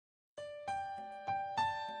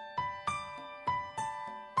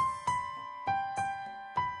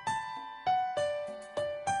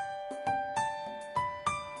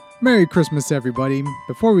Merry Christmas, everybody.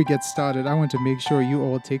 Before we get started, I want to make sure you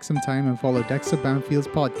all take some time and follow Dexter Banfield's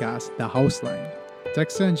podcast, The Houseline.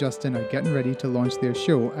 Dexter and Justin are getting ready to launch their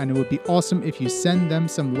show, and it would be awesome if you send them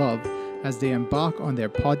some love as they embark on their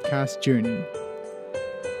podcast journey.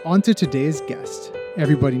 On to today's guest.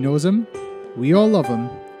 Everybody knows him. We all love him.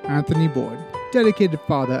 Anthony Board. Dedicated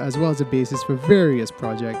father as well as a bassist for various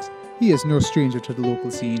projects. He is no stranger to the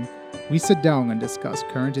local scene. We sit down and discuss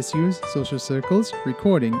current issues, social circles,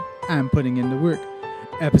 recording, and putting in the work.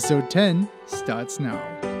 Episode 10 starts now.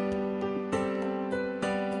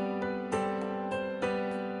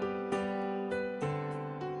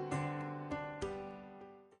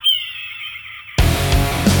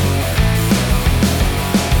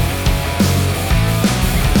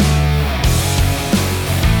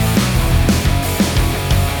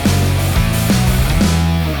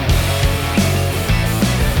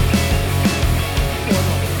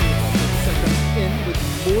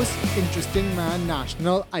 Interesting man,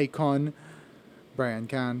 national icon, Brian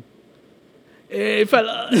Can. Hey,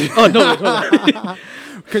 fella. Oh, no, hold on.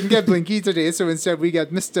 Couldn't get Blinky today, so instead we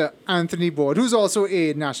get Mr. Anthony Board, who's also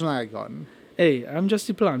a national icon. Hey, I'm just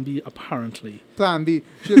the plan B, apparently. Plan B.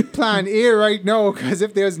 Plan A right now, because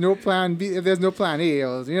if there's no plan B, if there's no plan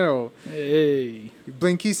A, Hey.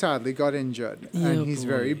 Blinky sadly got injured, Yeah, and he's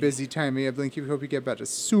boy. very busy time here. Blinky, we hope you get better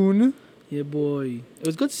soon. Yeah, boy. It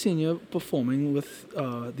was good seeing you performing with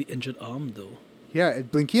the injured arm, though. Yeah,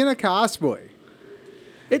 Blinky in a cast, boy.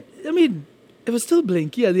 It was still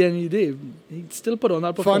Blinky at the end of the day. He still put on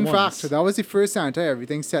that Fun performance. fact, that was the first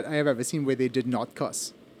anti-everything set I have ever seen where they did not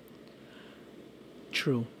cuss.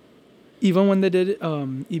 True. Even when they did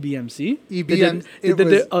EBMC, EBM, they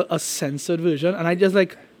did a censored version, and I just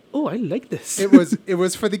like, oh, I like this. It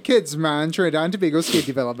was for the kids, man. Trinidad and Tobago Skate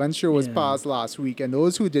Development show was Yeah. passed last week, and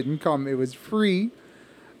those who didn't come, it was free,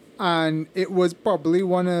 and it was probably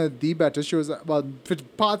one of the better shows. Well, for the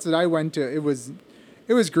parts that I went to, it was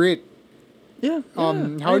great. yeah.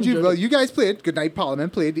 How would you? Well, you guys played. Goodnight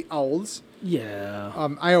Parliament played the Owls. Yeah.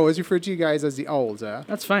 I always refer to you guys as the Owls.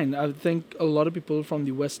 That's fine. I think a lot of people from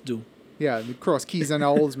the West do. Yeah, the Cross Keys and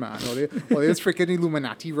Owls, man. Or there's freaking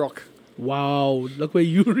Illuminati rock. Wow, look where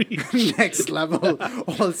you reach. Next level,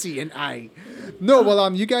 all seeing eye. No,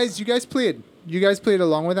 well, you guys played. You guys played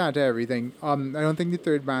along with that everything. I don't think the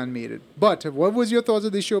third band made it. But what was your thoughts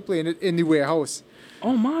of the show playing it in the warehouse?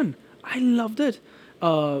 Oh man, I loved it.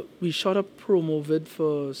 We shot a promo vid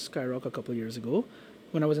for Skyrock a couple of years ago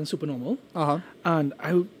when I was in Supernormal. And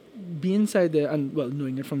I would be inside there and, well,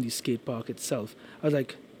 knowing it from the skate park itself, I was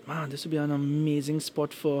like, man, this would be an amazing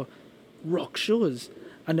spot for rock shows.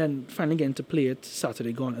 And then finally getting to play it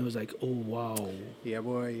Saturday gone, it was like, oh wow. Yeah,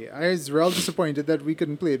 boy. I was real disappointed that we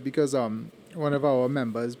couldn't play it because one of our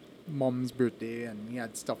members' mom's birthday and he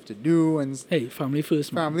had stuff to do and Hey, family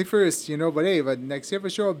first, man. family first, but next year for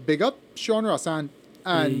sure, big up Sean Ross and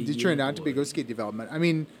Hey, the yeah, Trinidad and boy. Tobago Skate Development. I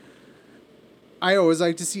mean, I always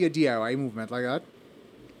like to see a DIY movement like that.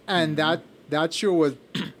 And that show was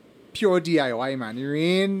pure DIY,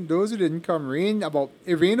 man. Those who didn't come, rained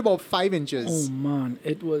about 5 inches. Oh man,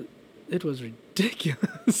 it was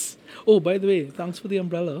ridiculous. Oh, by the way, thanks for the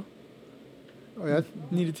umbrella. Oh, yeah.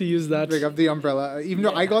 Needed to use that. Pick up the umbrella. Even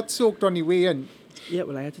though I got soaked on the way in. Yeah,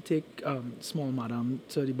 well, I had to take small madam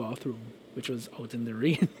to the bathroom, which was out in the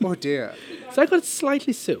rain. Oh dear. So I got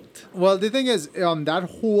slightly soaked. Well, the thing is, that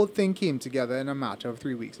whole thing came together in a matter of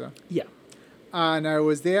 3 weeks, huh? Yeah. And I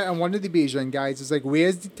was there, and one of the Bayesian guys was like,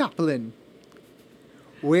 "Where's the tarpaulin?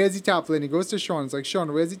 Where's the tarpaulin?" He goes to Sean. It's like,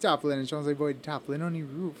 "Sean, where's the tarpaulin?" And Sean's like, "Boy, the tarpaulin on the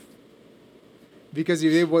roof." Because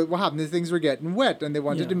what happened is things were getting wet, and they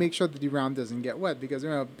wanted to Yeah. make sure that the ramp doesn't get wet. Because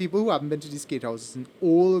people who haven't been to the skate house, it's an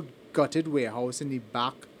old gutted warehouse in the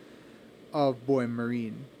back of Boeing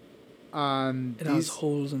Marine. It has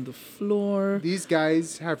holes in the floor, These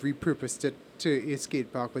guys have repurposed it to a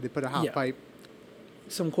skate park where they put a half Yeah. pipe.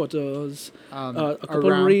 some quarters, A a couple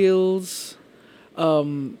ramp. rails.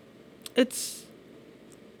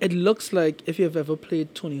 It looks like if you've ever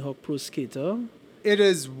played Tony Hawk Pro Skater, It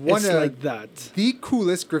is one it's of like that. the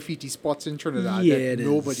coolest graffiti spots in Trinidad Yeah, that it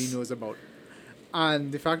nobody is. knows about.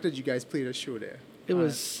 And the fact that you guys played a show there. It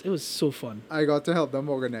was so fun. I got to help them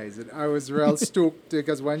organize it. I was real stoked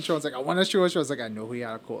because when Sean's like, "I want to show," I was like, "I know who you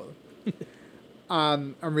had a call."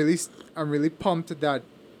 I'm really pumped that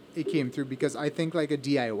it came through because I think like a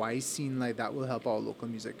DIY scene like that will help our local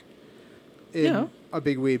music in Yeah. a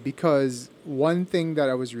big way. Because one thing that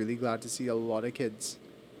I was really glad to see a lot of kids.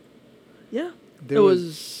 Yeah. There It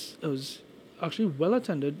was actually well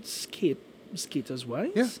attended skaters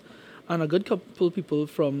wise. Yeah. And a good couple people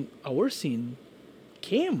from our scene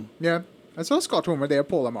came. Yeah, I saw Scott Homer there,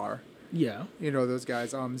 Paul Lamar. Yeah. You know those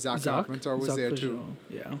guys. Zach Carpenter was there too.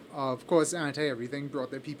 Sure. Yeah. Of course, Anti-Everything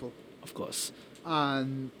brought their people. Of course.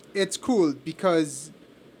 And it's cool because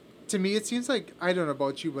to me it seems like, I don't know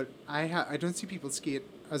about you, but I don't see people skate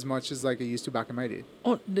as much as like I used to back in my day.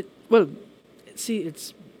 Oh, well, see,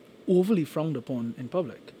 it's overly frowned upon in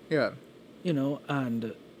public. Yeah. You know,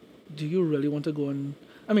 and do you really want to go and...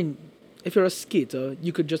 I mean, if you're a skater,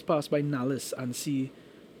 you could just pass by Nallis and see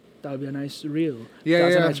that'll be a nice reel. Yeah,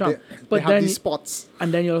 that's yeah. A nice ramp. But they have these spots.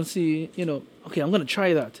 And then you'll see, you know, okay, I'm going to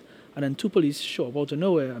try that. And then two police show up out of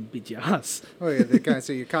nowhere and beat your ass. Oh, yeah, they kind of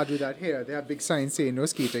say, you can't do that here. They have big signs saying no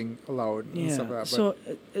skating allowed and stuff like that. So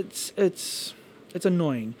it's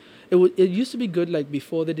annoying. It used to be good, like,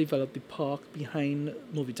 before they developed the park behind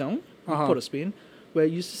Movietown, Port of Spain, where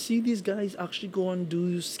you used to see these guys actually go and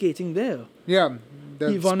do skating there. Yeah,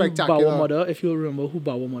 Even spectacular. Bauer Mother, if you remember who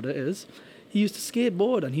Bauer Mother is, he used to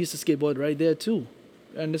skateboard, and he used to skateboard right there too.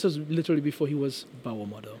 And this was literally before he was Bauer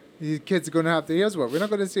Mother. These kids are going to have to, here's what, we're not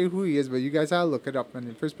going to say who he is, but you guys have to look it up, and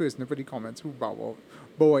the first person to put the comments who Bauer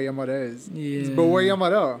Yamada is. Yeah. It's Bauer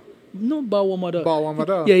Yamada. No, Bauer Mother. Bauer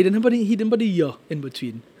Mother. Yeah, he didn't put the year in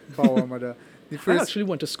between. Bauer Mother. I actually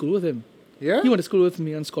went to school with him. Yeah? He went to school with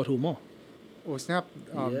me and Scott Homer. Oh, snap.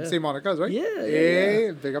 Yeah. St. Monica's, right? Yeah.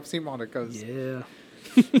 Hey, big up St. Monica's. Yeah.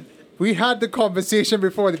 We had the conversation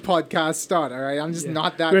before the podcast started, all right? I'm just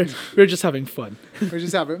not that... We're just having fun. We're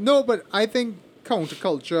just having... No, but I think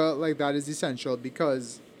counterculture like that is essential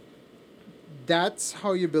because that's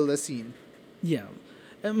how you build a scene. Yeah.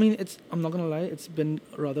 I mean, I'm not going to lie, it's been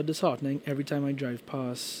rather disheartening every time I drive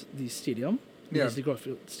past the stadium, the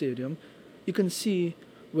Hazy-Crawford Stadium. You can see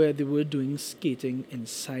where they were doing skating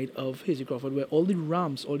inside of Hazy-Crawford, where all the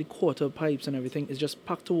ramps, all the quarter pipes and everything is just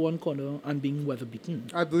packed to one corner and being weather beaten.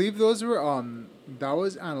 I believe those were that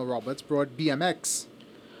was Arnold Roberts brought BMX.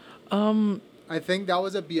 I think that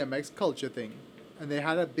was a BMX culture thing, and they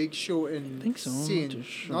had a big show in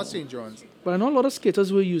not St. John's. But I know a lot of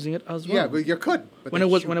skaters were using it as well. Yeah, but you could. But when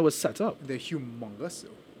it was set up, they're humongous though.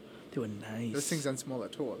 They were nice. Those things aren't small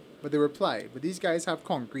at all, but they were ply. But these guys have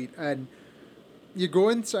concrete, and you go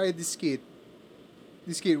inside the skate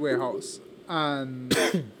warehouse, and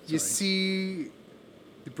you see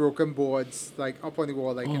the broken boards like up on the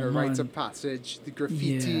wall, like rites of passage, the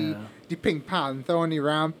graffiti, the Pink Panther on the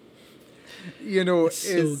ramp. You know,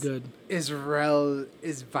 so good. Israel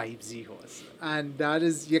is vibesy horse, and that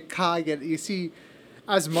is you can't get. You see,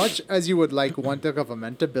 as much as you would like want the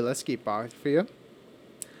government to build a skate park for you,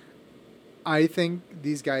 I think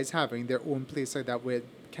these guys having their own place like that with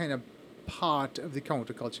kind of part of the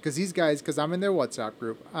counterculture, because I'm in their WhatsApp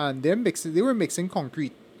group and they were mixing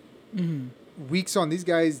concrete weeks on. These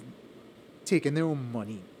guys taking their own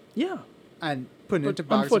money and putting it into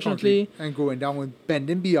bags of concrete and going down with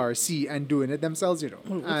bending BRC and doing it themselves, you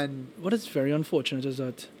know. And what is very unfortunate is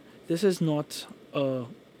that this is not a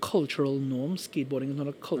cultural norm. Skateboarding is not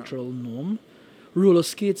a cultural norm. Roller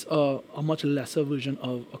skates are a much lesser version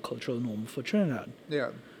of a cultural norm for Trinidad. Yeah.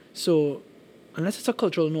 So unless it's a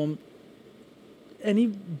cultural norm,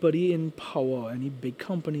 anybody in power, any big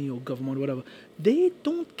company or government, whatever, they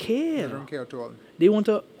don't care. They don't care at all. They want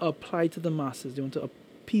to apply to the masses. They want to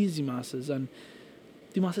appease the masses, and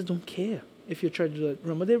the masses don't care if you try to do that.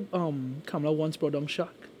 Remember, Kamala once brought down Shaq.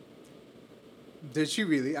 Did she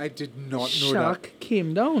really? I did not know Shaq that.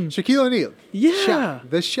 came down. Shaquille O'Neal. Yeah. Shaq.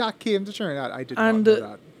 The Shaq came to Trinidad. I did not know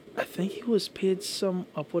that. I think he was paid some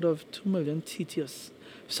upward of 2 million TTS.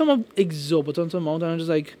 Some exorbitant amount, and I'm just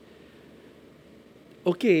like,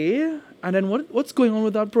 okay. And then what's going on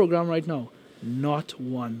with that program right now? Not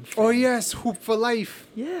one thing. Oh, yes. Hoop for Life.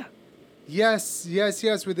 Yeah. Yes.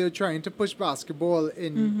 Where they're trying to push basketball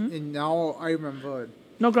in now, I remember.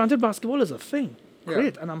 Now, granted, basketball is a thing.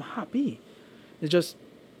 Great. Yeah. And I'm happy. It's just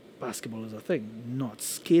basketball is a thing, not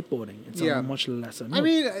skateboarding. It's a much lesser note. I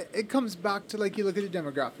mean, it comes back to, like, you look at the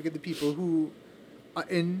demographic of the people who are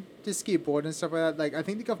into skateboard and stuff like that. Like, I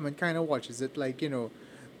think the government kind of watches it like, you know,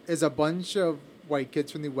 there's a bunch of white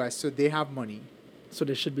kids from the West, so they have money. So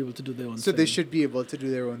they should be able to do their own thing. So they should be able to do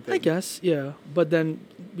their own thing. I guess, yeah. But then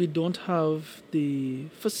we don't have the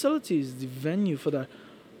facilities, the venue for that.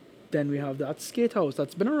 Then we have that skate house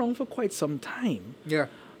that's been around for quite some time. Yeah.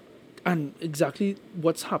 And exactly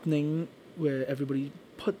what's happening where everybody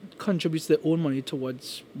contributes their own money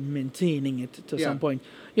towards maintaining it to some point.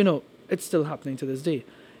 You know, it's still happening to this day.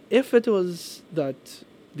 If it was that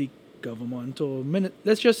the government or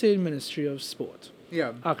let's just say Ministry of Sport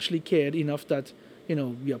actually cared enough that, you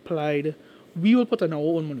know, we applied, we will put in our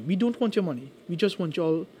own money. We don't want your money. We just want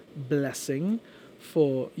your blessing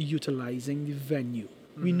for utilizing the venue.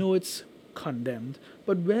 We know it's condemned,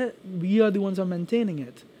 but we are the ones who are maintaining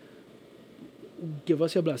it. give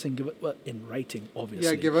us your blessing. Give it in writing, obviously.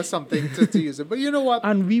 Yeah, give us something to use it. But you know what?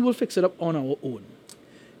 And we will fix it up on our own.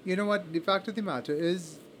 You know what? The fact of the matter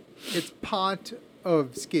is, it's part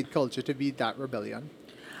of skate culture to be that rebellion.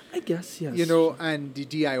 I guess, yes. You know, and the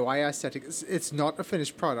DIY aesthetic, it's not a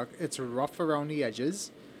finished product. It's rough around the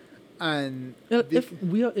edges. And well, if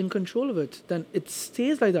we are in control of it, then it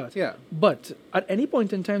stays like that. Yeah. But at any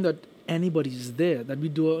point in time that anybody's there, that we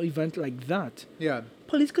do an event like that, yeah,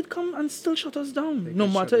 police could come and still shut us down, They no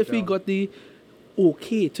could matter shut it if we down. got the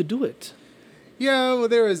okay to do it. yeah, well,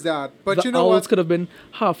 there is that. But The you know owls what? could have been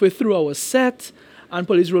halfway through our set, and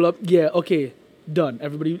police roll up. Yeah, okay, done.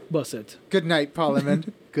 Everybody bust it. Good night,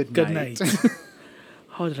 Parliament. Good Good night. night.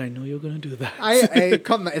 How did I know you were gonna do that? I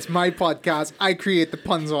come. It's my podcast. I create the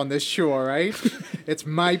puns on this show, all right? It's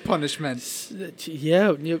my punishment.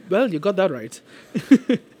 Yeah, well, you got that right.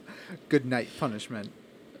 Good night, punishment.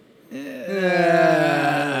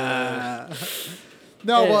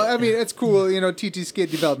 No, well, I mean, it's cool. You know, TT Skate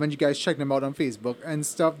Development. You guys check them out on Facebook and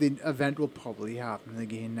stuff. The event will probably happen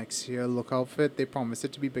again next year. Look out for it. They promise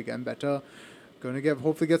it to be bigger and better. Going to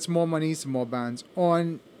hopefully get some more money, some more bands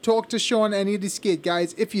on. Talk to Sean, any of the skate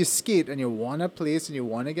guys. If you skate and you want a place and you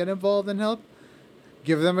want to get involved and help,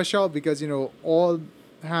 give them a shout because, you know, all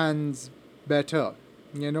hands better.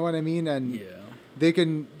 You know what I mean? And Yeah. they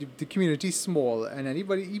can, the community's small and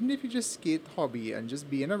anybody, even if you just skate hobby and just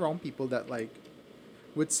being around people that like,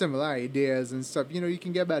 with similar ideas and stuff, you know, you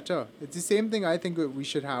can get better. It's the same thing I think we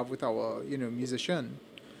should have with our, you know, musician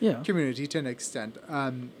community to an extent.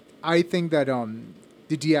 I think that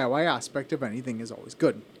the DIY aspect of anything is always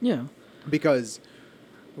good. Yeah. Because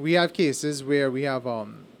we have cases where we have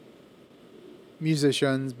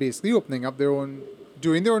musicians basically opening up their own,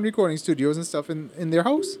 doing their own recording studios and stuff in their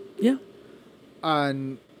house. Yeah.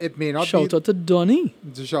 And it may not Shout be... out to Donnie.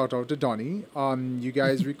 Shout out to Donnie. You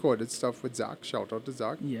guys recorded stuff with Zach. Shout out to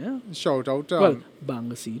Zach. Yeah. Shout out to... Well,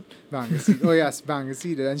 Banger Seed. Banger Seed. Oh, yes, Banger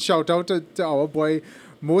Seed. And shout out to our boy,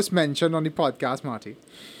 most mentioned on the podcast, Marty.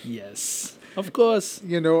 Yes. Of course.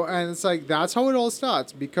 You know, and it's like, that's how it all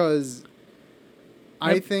starts because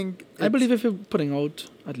I think... I believe if you're putting out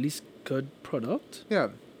at least good product, Yeah.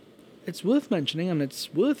 it's worth mentioning and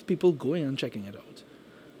it's worth people going and checking it out.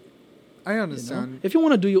 I You know? understand. If you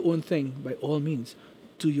want to do your own thing, by all means,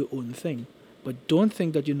 do your own thing. But don't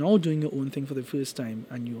think that you're now doing your own thing for the first time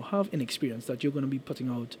and you have an experience that you're going to be putting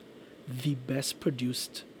out the best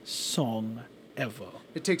produced song ever.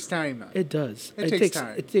 It takes time, man. It does. It takes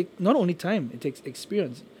time. It takes not only time, it takes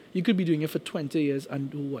experience. You could be doing it for 20 years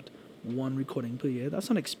and do what? One recording per year.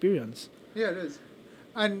 That's an experience. Yeah, it is.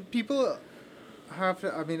 And people have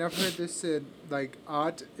to, I mean, I've heard this said, like,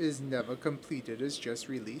 art is never completed, it's just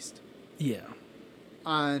released. Yeah.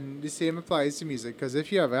 And the same applies to music, because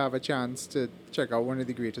if you ever have a chance to check out one of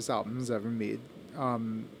the greatest albums ever made,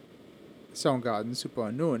 Soundgarden, Super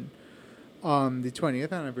Unknown, the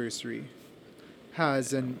 20th anniversary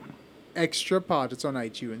has an extra part, it's on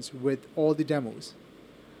iTunes, with all the demos.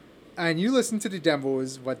 And you listen to the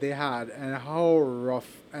demos, what they had, and how rough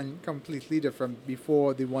and completely different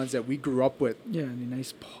before the ones that we grew up with. Yeah, and the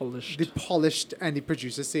nice polished. The polished and the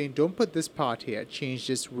producer saying, don't put this part here, change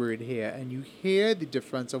this word here. And you hear the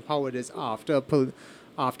difference of how it is after a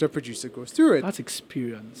producer goes through it. That's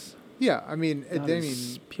experience. Yeah, I mean,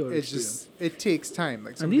 Pure it's just, it takes time.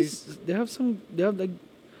 Like And these, they have like,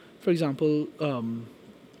 for example,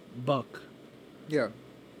 Buck, yeah,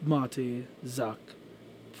 Marty, Zach,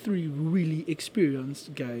 3 really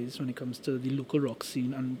experienced guys when it comes to the local rock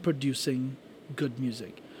scene and producing good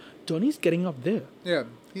music. Donnie's getting up there. yeah,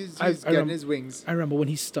 he's I getting his wings. I remember when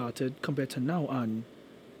he started compared to now, and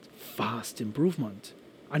vast improvement.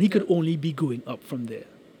 And he could only be going up from there,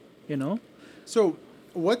 you know? So,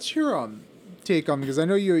 what's your take on, because I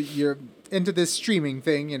know you're into this streaming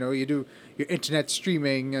thing, you know, you do your internet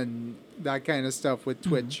streaming and that kind of stuff with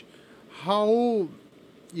Twitch. How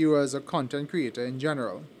you as a content creator in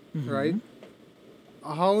general, right?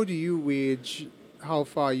 How do you gauge how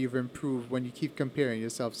far you've improved when you keep comparing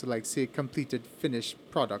yourselves to, like, say, completed finished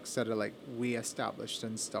products that are like way established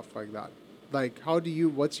and stuff like that? Like, how do you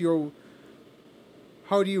gauge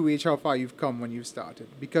how far you've come when you've started?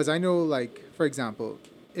 Because I know, like, for example,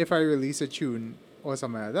 if I release a tune or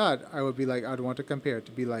something like that, I would be like, I'd want to compare it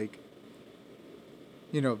to be like,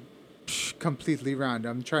 you know, completely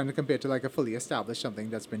random, trying to compare to like a fully established something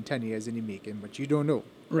that's been 10 years in the making, but you don't know.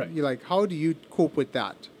 Right. You're like, how do you cope with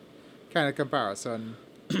that kind of comparison?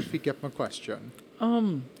 If you get my question.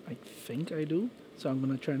 I think I do. So I'm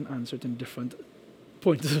gonna try and answer it in different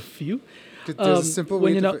points of view. There's a simple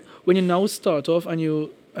when way you to... when you now start off and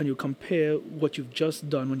you and you compare what you've just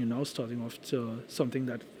done when you're now starting off to something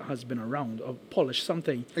that has been around or polished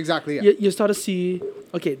something. Exactly. Yeah. You start to see,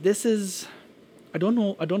 okay, this is, I don't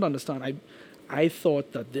know, I don't understand. I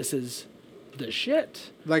thought that this is the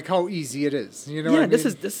shit. Like how easy it is. You know Yeah, what I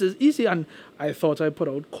mean? this is easy, and I thought I put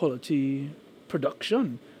out quality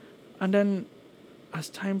production. And then as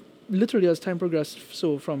time progressed,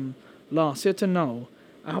 so from last year to now,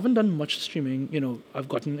 I haven't done much streaming. I've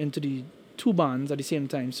gotten into the 2 bands at the same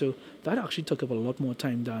time, so that actually took up a lot more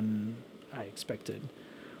time than I expected.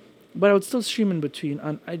 But I would still stream in between,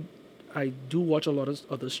 and I do watch a lot of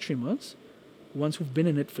other streamers, ones who've been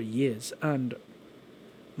in it for years. And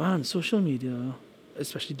man, social media,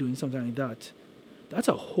 especially doing something like that, that's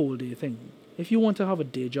a whole day thing. If you want to have a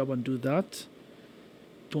day job and do that,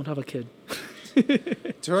 don't have a kid.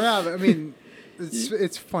 Don't have. I mean,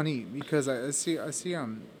 it's funny because I see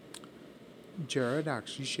Jared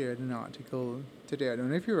actually shared an article today. I don't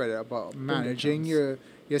know if you read it about managing your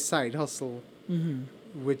side hustle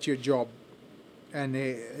with your job, and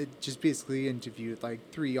it just basically interviewed like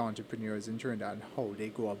 3 entrepreneurs in Trinidad and how they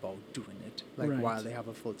go about doing it, like while they have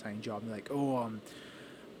a full-time job. Like,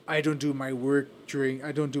 I don't do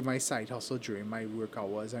my side hustle during my work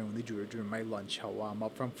hours. I only do it during my lunch hour. I'm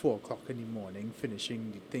up from 4 o'clock in the morning,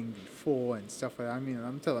 finishing the thing before and stuff like that. I mean,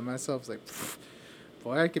 I'm telling myself, like,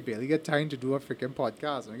 boy, I could barely get time to do a freaking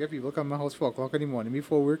podcast. I get people come to my house 4 o'clock in the morning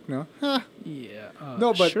before work now. Yeah.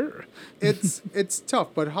 No, but sure. it's tough.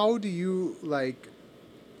 But how do you, like,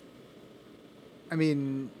 I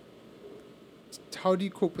mean, how do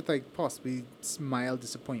you cope with, like, possibly mild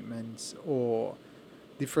disappointments or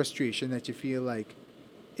the frustration that you feel like,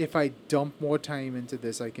 if I dump more time into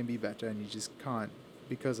this, I can be better, and you just can't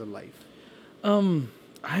because of life?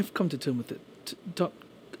 I've come to terms with it.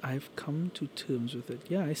 I've come to terms with it.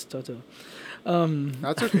 Yeah, I stutter.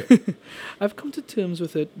 That's okay. I've come to terms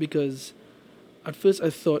with it because at first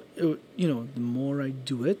I thought, the more I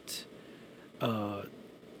do it, I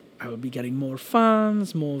will be getting more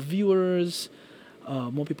fans, more viewers,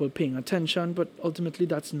 more people paying attention. But ultimately,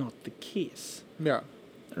 that's not the case. Yeah.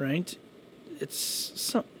 Right?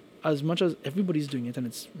 It's as much as everybody's doing it and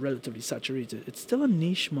it's relatively saturated, it's still a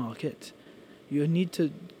niche market. You need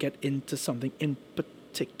to get into something in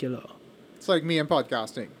particular. It's like me and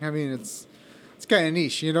podcasting. I mean, it's kind of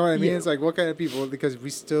niche, you know what I mean? Yeah. It's like, what kind of people, because we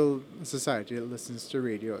still a society that listens to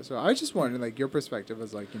radio. So I just wanted, like, your perspective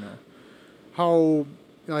as, like, how,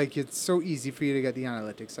 like, it's so easy for you to get the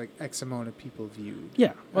analytics, like, X amount of people viewed.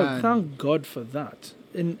 Yeah, well, thank God for that.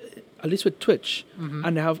 At least with Twitch,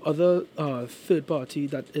 and they have other third party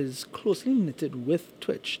that is closely knitted with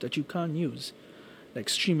Twitch that you can use. Like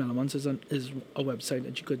Stream Elements is a website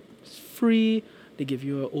that you could, it's free. They give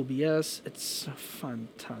you an OBS. It's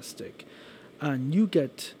fantastic, and you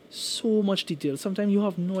get so much detail. Sometimes you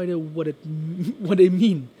have no idea what they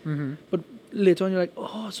mean, but later on you're like,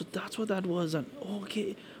 oh, so that's what that was, and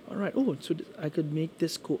okay, all right. Oh, so I could make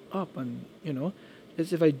this go up, and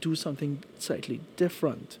as if I do something slightly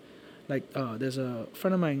different. Like, there's a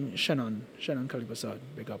friend of mine, Shannon Kalipasad,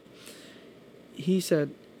 big up. He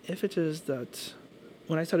said, if it is that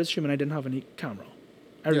when I started streaming, I didn't have any camera.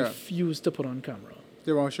 I refused to put on camera.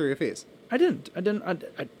 They won't show your face. I didn't.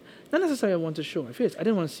 Not necessarily I want to show my face. I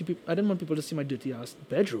didn't want to see people. I didn't want people to see my dirty ass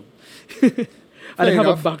bedroom. I didn't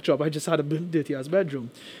have a backdrop. I just had a dirty ass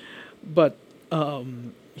bedroom. But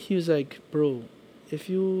he was like, bro, if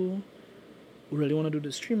you really want to do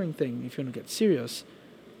the streaming thing, if you want to get serious,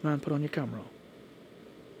 man, put on your camera.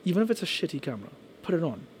 Even if it's a shitty camera, put it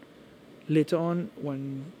on. Later on,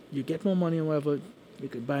 when you get more money or whatever, you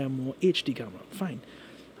could buy a more HD camera. Fine.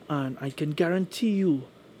 And I can guarantee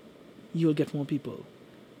you'll get more people.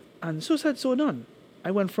 And so said, so done.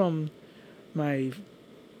 I went from my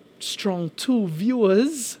strong 2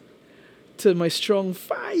 viewers to my strong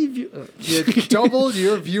 5 viewers. You doubled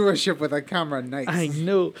your viewership with a camera. Nice. I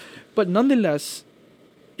know. But nonetheless,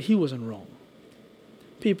 he wasn't wrong.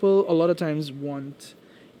 People a lot of times want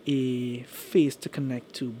a face to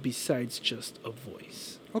connect to besides just a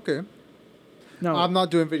voice. Okay. Now, I'm not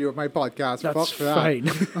doing video with my podcast. That's Fuck that. fine.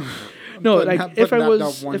 No, like if I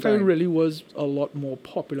really was a lot more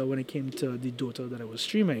popular when it came to the Dota that I was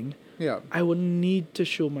streaming, I would need to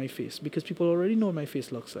show my face because people already know what my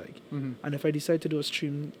face looks like. And if I decide to do a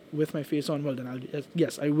stream with my face on, well, then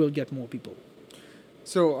I will get more people.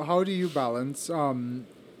 So how do you balance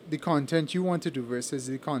the content you want to do versus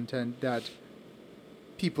the content that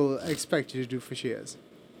people expect you to do for shares?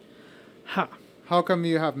 How come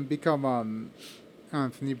you haven't become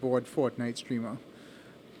Anthony Board Fortnite streamer?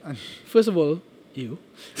 First of all, you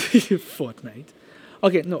Fortnite.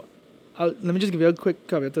 Okay, no. Let me just give you a quick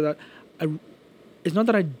caveat to that. it's not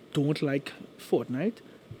that I don't like Fortnite.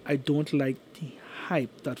 I don't like the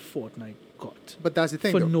hype that Fortnite got. But that's the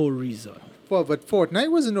thing, for though. no reason. Well, but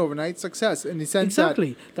Fortnite was an overnight success in the sense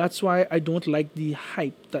Exactly. That's why I don't like the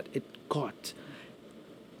hype that it got.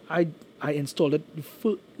 I installed it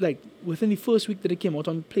within the first week that it came out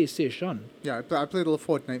on PlayStation. Yeah, I played a little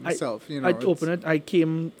Fortnite myself. I opened it. I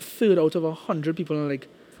came third out of 100 people, and I'm like,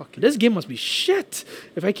 this game must be shit.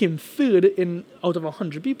 If I came third out of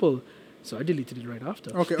 100 people, so I deleted it right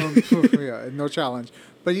after. Okay, yeah, no challenge.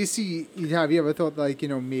 But you see, have you ever thought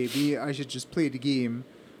maybe I should just play the game?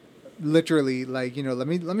 Literally, let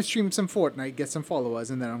me stream some Fortnite, get some followers,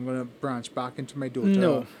 and then I'm gonna branch back into my Dota.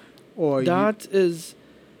 No, or is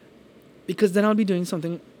because then I'll be doing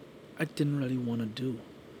something I didn't really want to do.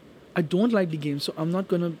 I don't like the game, so I'm not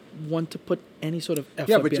gonna want to put any sort of effort.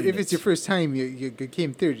 Yeah, but if it's your first time, you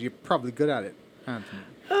came third, you're probably good at it, Anthony.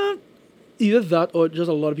 Either that, or just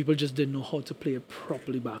a lot of people just didn't know how to play it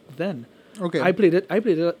properly back then. Okay. I played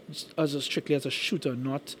it strictly as a shooter,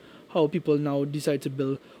 not how people now decide to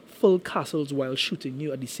build full castles while shooting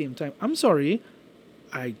you at the same time. I'm sorry,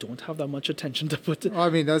 I don't have that much attention to put. I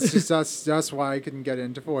mean, that's why I couldn't get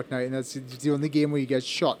into Fortnite, and that's the only game where you get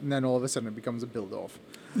shot and then all of a sudden it becomes a build off.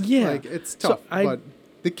 Yeah, it's tough, but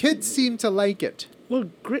the kids seem to like it. Well,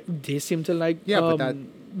 great. They seem to like but that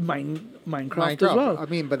Minecraft as well. I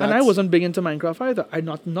mean, and I wasn't big into Minecraft either. I'm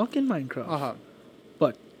not knocking Minecraft,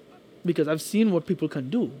 but because I've seen what people can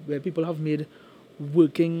do, where people have made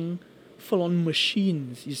working full-on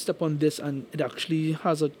machines. You step on this and it actually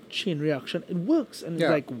has a chain reaction. It works, and it's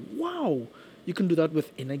like, wow, you can do that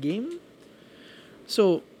within a game.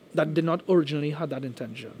 So that did not originally have that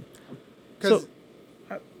intention. So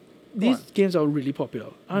these games are really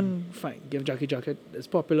popular, and fine. Game Jackie Jacket is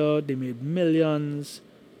popular. They made millions.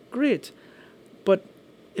 Great. But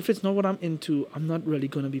if it's not what I'm into, I'm not really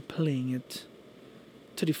going to be playing it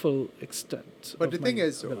to the full extent. But the thing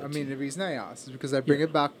is, I mean, the reason I ask is because I bring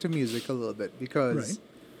it back to music a little bit, because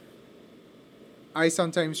I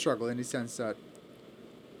sometimes struggle in the sense that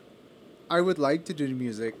I would like to do the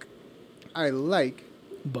music I like,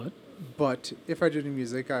 but if I do the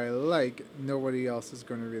music I like, nobody else is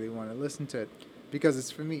going to really want to listen to it because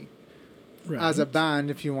it's for me. Right. As a band,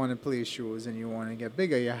 if you want to play shows and you want to get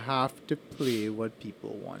bigger, you have to play what people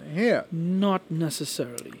want to hear. Not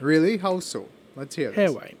necessarily. Really? How so? Let's hear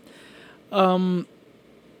this. Why?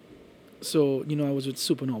 So, I was with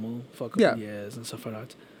Supernormal for a couple of years and stuff like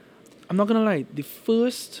that. I'm not going to lie. The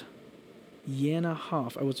first year and a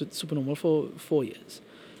half, I was with Supernormal for 4 years.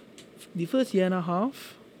 The first year and a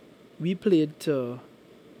half, we played to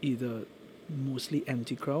either mostly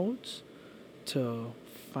empty crowds, to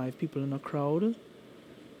 5 people in a crowd,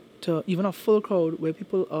 to even a full crowd where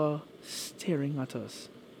people are staring at us,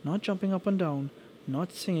 not jumping up and down,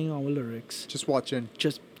 not singing our lyrics. Just watching.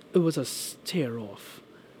 It was a stare off.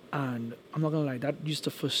 And I'm not going to lie, that used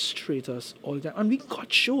to frustrate us all the time. And we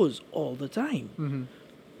got shows all the time. Mm-hmm.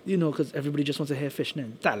 Because everybody just wants to hear fishing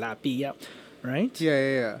and tilapia, right?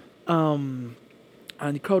 Yeah. And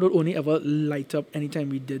the crowd would only ever light up anytime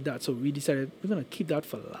we did that. So we decided we're going to keep that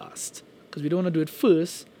for last. Because we don't want to do it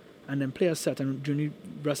first and then play a set. And during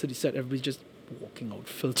the rest of the set, everybody's just walking out,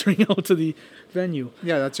 filtering out to the venue.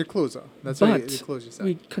 Yeah, that's your closer. That's how you close your set.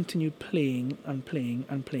 We continued playing and playing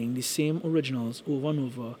and playing the same originals over and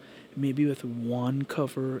over, maybe with one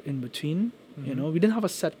cover in between. Mm-hmm. We didn't have a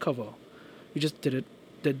set cover. We just did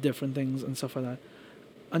different things and stuff like that.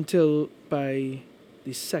 Until by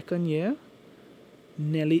the second year,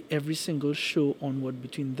 nearly every single show onward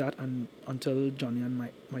between that and until Johnny and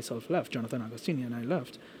myself left, Jonathan Agostini and I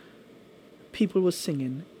left, people were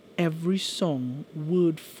singing every song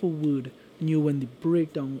word for word, knew when the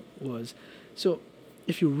breakdown was. So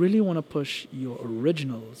if you really want to push your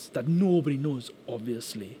originals that nobody knows,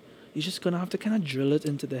 obviously, you're just going to have to kind of drill it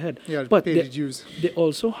into the head. Yeah, but they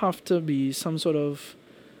also have to be some sort of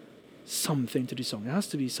something to the song. It has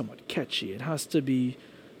to be somewhat catchy. It has to be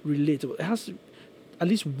relatable. It has to, at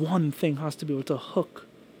least one thing has to be able to hook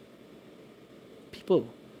people.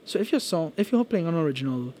 So if you're playing an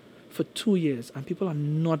original for 2 years and people are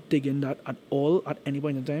not digging that at all at any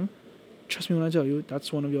point in time, trust me when I tell you,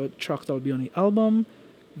 that's one of your tracks that will be on the album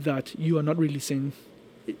that you are not releasing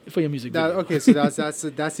for your music video. Okay, so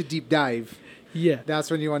that's a deep dive. Yeah. That's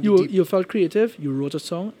when you want you felt creative, you wrote a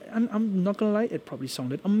song, and I'm not going to lie, it probably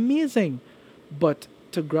sounded amazing. But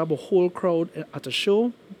to grab a whole crowd at a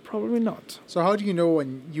show, probably not. So how do you know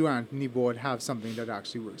when you and Anthony Board have something that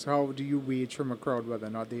actually works? How do you gauge from a crowd whether or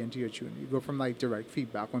not they're into your tune? You go from direct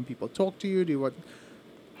feedback when people talk to you.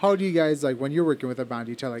 How do you guys, when you're working with a band,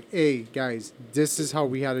 you tell hey guys, this is how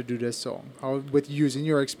we had to do this song? How with using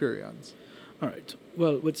your experience? All right.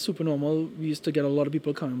 Well, with Supernormal, we used to get a lot of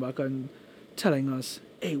people coming back and telling us,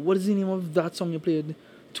 hey, what is the name of that song you played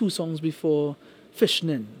 2 songs before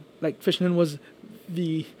Fishnin? Like, Fishnin was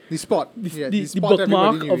the spot. the spot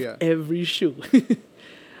bookmark knew, of every show.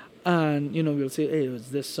 And, we'll say, hey, it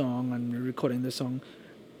was this song, and we're recording this song,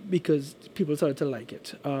 because people started to like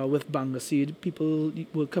it. With Banga Seed, people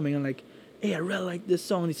were coming and like, hey, I really like this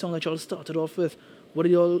song, the song that y'all started off with. What do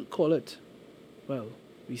y'all call it? Well,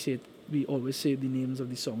 we always say the names of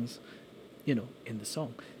the songs, in the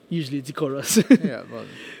song. Usually it's the chorus. Yeah, well.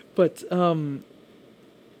 But a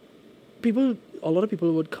lot of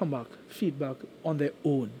people would come back, feedback on their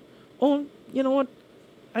own. Oh, you know what?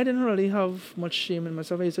 I didn't really have much shame in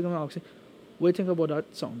myself. I used to come and ask, what do you think about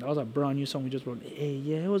that song? That was a brand new song we just wrote. Hey,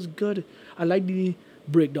 yeah, it was good. I like the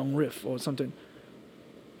breakdown riff or something.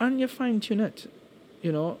 And you fine tune it.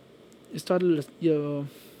 You start you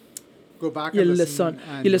go back you and listen.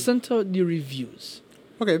 You listen to the reviews.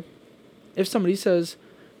 Okay. If somebody says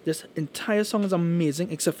this entire song is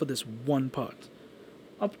amazing except for this one part,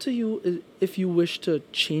 up to you if you wish to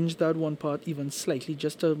change that one part even slightly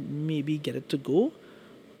just to maybe get it to go,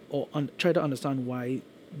 or try to understand why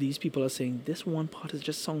these people are saying this one part is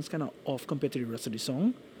just sounds kind of off compared to the rest of the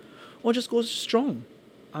song, or just go strong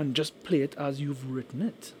and just play it as you've written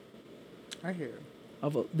it. I hear.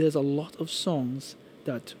 There's a lot of songs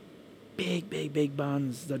that big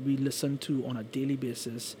bands that we listen to on a daily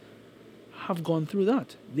basis have gone through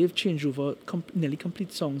that. They've changed over nearly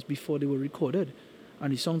complete songs before they were recorded.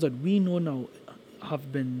 And the songs that we know now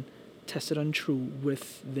have been tested and true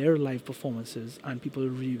with their live performances and people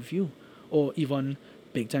review. Or even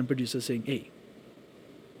big-time producers saying, hey,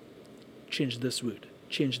 change this word,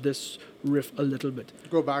 change this riff a little bit.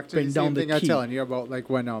 Go back to the same thing I'm telling you about, like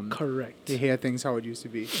when correct. They hear things how it used to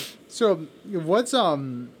be. So what's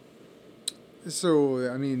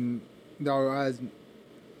so I mean, now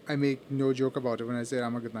I make no joke about it when I say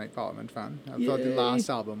I'm a Goodnight Parliament fan. I thought the last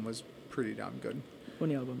album was pretty damn good.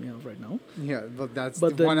 Only album you have right now. Yeah, but that's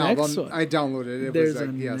the one album I downloaded. There's a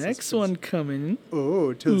next one coming.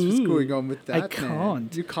 Oh, tell us what's going on with that. I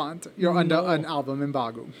can't. You can't. You're under an album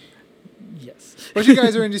embargo. Yes. But you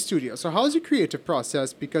guys are in the studio. So how's your creative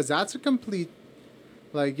process? Because that's a complete,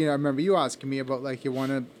 I remember you asking me about, you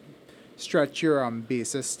want to stretch your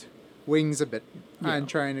bassist wings a bit and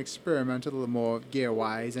try and experiment a little more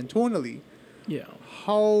gear-wise and tonally. Yeah.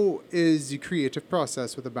 How is the creative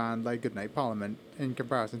process with a band like Goodnight Parliament in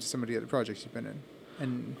comparison to some of the other projects you've been in?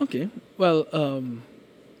 And okay. Well,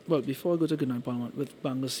 before I go to Goodnight Parliament, with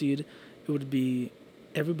Banga Seed, it would be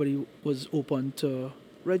everybody was open to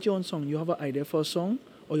write your own song. You have an idea for a song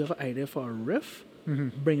or you have an idea for a riff,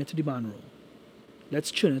 bring it to the band room.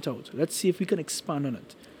 Let's tune it out. Let's see if we can expand on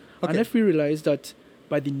it. Okay. And if we realize that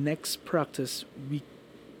by the next practice we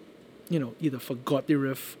either forgot the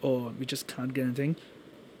riff or we just can't get anything,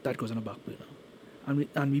 that goes on a back burner.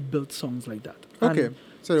 And we built songs like that. Okay.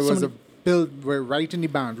 So it was we're right in the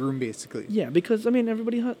band room basically. Yeah, because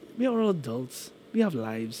we are all adults. We have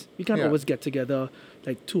lives. We can't always get together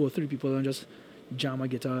like 2 or 3 people and just jam a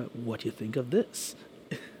guitar. What do you think of this?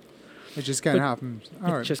 It just kind of happens.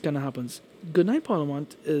 Just kind of happens. Goodnight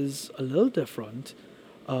Parliament is a little different.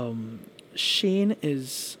 Shane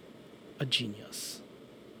is a genius.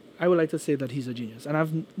 I would like to say that he's a genius. And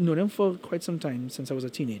I've known him for quite some time, since I was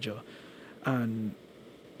a teenager. And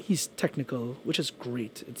he's technical, which is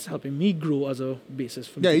great. It's helping me grow as a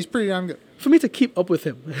bassist. He's pretty damn good. For me to keep up with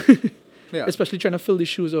him. Yeah. Especially trying to fill the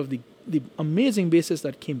shoes of the amazing bassists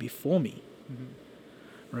that came before me.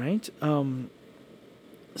 Mm-hmm. Right?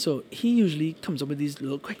 So he usually comes up with these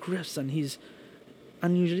little quick riffs, and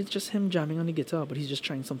usually it's just him jamming on the guitar, but he's just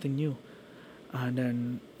trying something new. And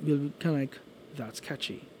then we'll kind of like, that's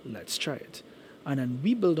catchy, let's try it. And then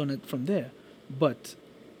we build on it from there. But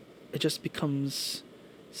it just becomes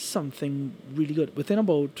something really good. Within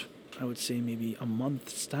about, I would say, maybe a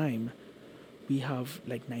month's time, we have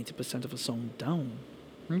like 90% of a song down.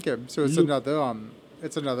 Okay, so it's another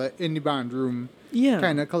in the band room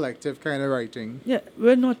kind of collective kind of writing. Yeah,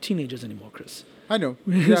 we're not teenagers anymore, Chris. I know.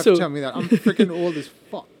 You have to tell me that. I'm freaking old as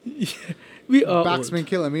fuck. Yeah, we are Back's been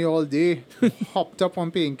killing me all day. Hopped up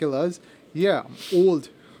on painkillers. Yeah, I'm old.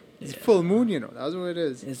 It's full moon, That's what it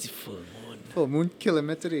is. It's full moon. Full moon killing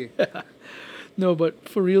me today. No, but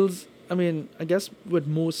for reals, I guess with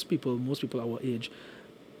most people our age,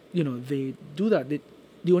 they do that.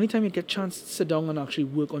 The only time you get a chance to sit down and actually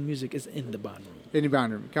work on music is in the band room. In the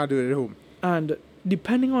band room. Can't do it at home. And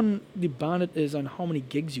depending on the band it is and how many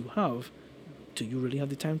gigs you have, do you really have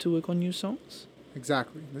the time to work on new songs?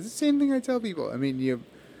 Exactly. It's the same thing I tell people.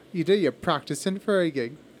 You're practicing for a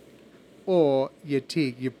gig, or you're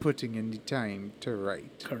putting in the time to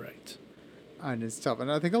write. Correct. And it's tough.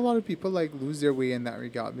 And I think a lot of people like lose their way in that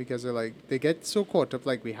regard because they're like, they get so caught up,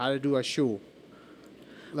 like we had to do a show.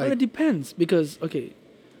 Well, it depends because, okay,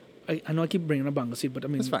 I know I keep bringing up Bangor Seed, but I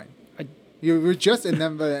mean... That's fine. You were just in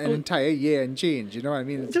them for an entire year and change, you know what I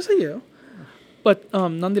mean? Just a year. But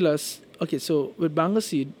nonetheless, okay, so with Bangor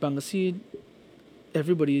Seed,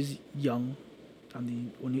 everybody is young. I'm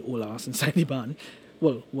the only old ass inside the band.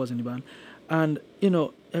 Well, was in the band. And,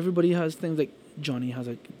 everybody has things like Johnny has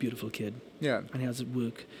a beautiful kid. Yeah. And he has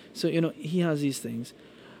work. So, he has these things.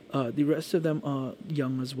 The rest of them are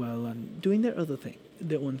young as well and doing their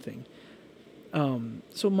own thing.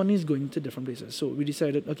 So money is going to different places. So we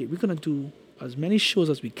decided, okay, we're going to do as many shows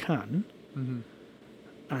as we can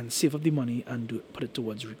and save up the money and put it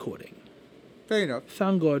towards recording. Fair enough.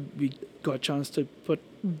 Thank God we got a chance to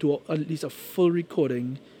do at least a full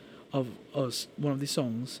recording of one of the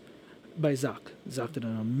songs by Zach. Zach did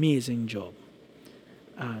an amazing job.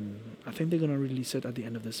 And I think they're going to release it at the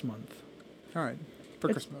end of this month. All right. For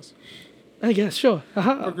Christmas. I guess, sure.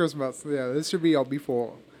 For Christmas. Yeah, this should be out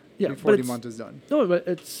before the month is done. No, but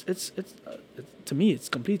it's to me, it's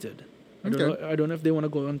completed. I don't know if they want to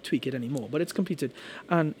go and tweak it anymore, but it's completed.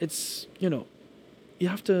 And it's, you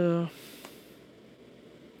have to...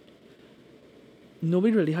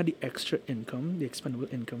 Nobody really had the extra income, the expendable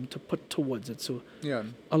income, to put towards it. So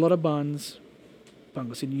a lot of bands,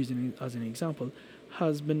 Bangor Seed using it as an example,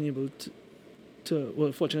 has been able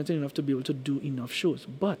to fortunate enough to be able to do enough shows.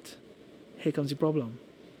 But here comes the problem.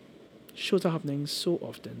 Shows are happening so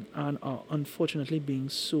often and are unfortunately being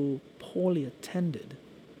so poorly attended.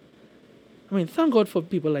 I mean, thank God for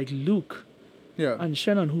people like Luke and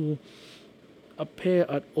Shannon who appear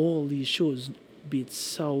at all these shows, be it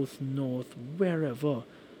south, north, wherever.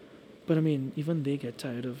 But I mean, even they get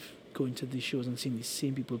tired of going to these shows and seeing the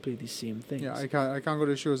same people play the same things. Yeah, I can't go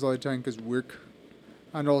to shows all the time because work.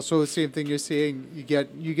 And also the same thing you're saying, you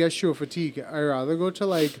get show fatigue. I'd rather go to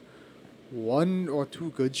like 1 or 2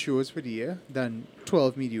 good shows for the year than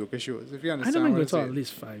 12 mediocre shows, if you understand. I don't what go to at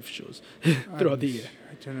least 5 shows throughout the year.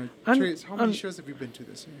 I don't know. Trace, how many shows have you been to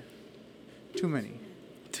this year? Too many.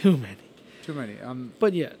 Too many.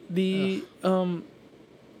 But yeah,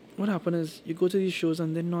 what happened is you go to these shows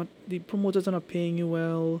and the promoters are not paying you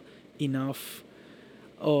well enough,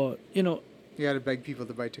 or you got to beg people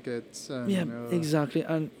to buy tickets. And, exactly.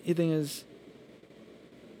 And the thing is,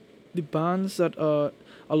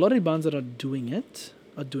 a lot of the bands that are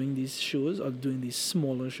doing these shows, or doing these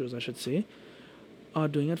smaller shows, I should say, are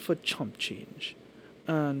doing it for chump change.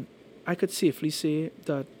 And I could safely say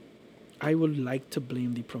that I would like to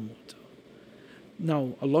blame the promoter.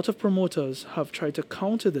 Now, a lot of promoters have tried to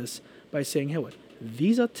counter this by saying, hey, what?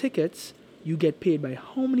 These are tickets. You get paid by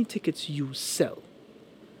how many tickets you sell.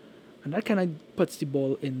 And that kind of puts the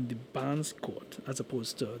ball in the band's court as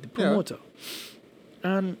opposed to the promoter.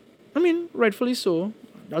 Yeah. And, I mean, rightfully so.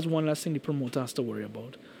 That's one last thing the promoter has to worry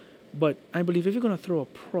about. But I believe if you're going to throw a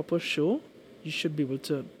proper show, you should be able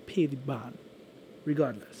to pay the band,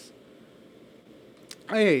 regardless.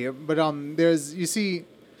 But there's, you see,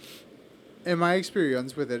 in my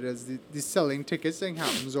experience with it, is the selling tickets thing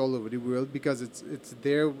happens all over the world because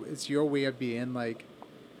it's your way of being like,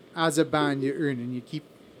 as a band you earn and you keep,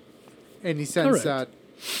 in the sense that,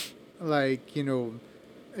 like,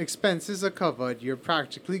 expenses are covered. You're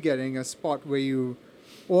practically getting a spot where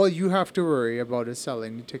all you have to worry about is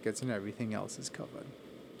selling the tickets and everything else is covered.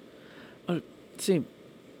 See,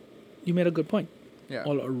 you made a good point. Yeah.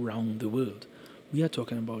 All around the world. We are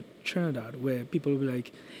talking about Trinidad, where people will be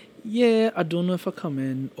like, yeah, I don't know if I come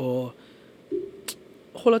in, or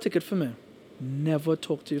hold a ticket for me. Never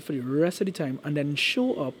talk to you for the rest of the time, and then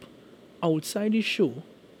show up outside the show.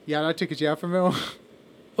 Yeah, that ticket you have for me?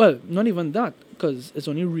 Well, not even that, because it's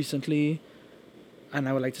only recently, and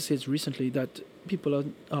I would like to say it's recently, that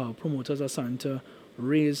promoters are starting to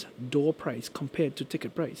raise door price compared to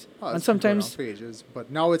ticket price. And sometimes for ages, but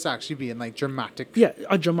now it's actually being like dramatic. Yeah,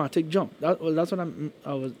 a dramatic jump. That's what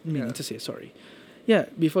I was meaning to say. Sorry. Yeah,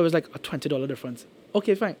 before it was like a $20 difference.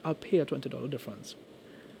 Okay, fine, I'll pay a $20 difference.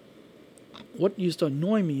 What used to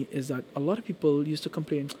annoy me is that a lot of people used to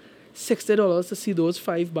complain, $60 to see those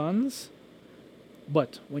 5 bands,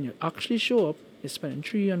 but when you actually show up, you're spending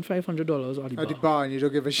 $300 and $500 at the bar, and you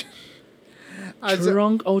don't give a shit.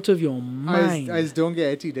 Drunk out of your mind. I just don't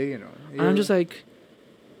get it either, And I'm just like,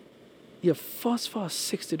 you're fuss for a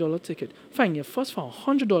 $60 ticket. Fine, you're fuss for a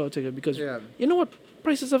 $100 ticket because you know what?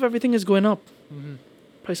 Prices of everything is going up. Mm-hmm.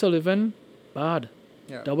 Price of living, bad.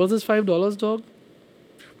 Yeah. Doubles is $5, dog.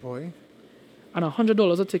 Boy. And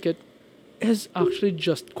 $100 a ticket is actually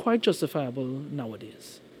just quite justifiable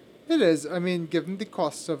nowadays. It is. I mean, given the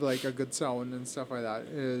cost of like a good sound and stuff like that,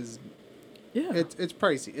 it's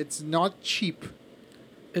pricey. It's not cheap.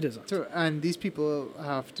 It isn't. And these people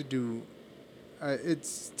have to do.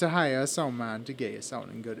 It's to hire a sound man to get you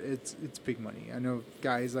sounding good. It's big money. I know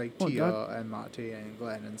guys like Tia and Mate and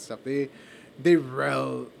Glenn and stuff. They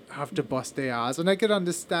real have to bust their ass, and I can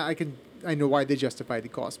understand. I know why they justify the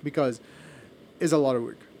cost because it's a lot of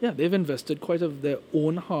work. Yeah, they've invested quite of their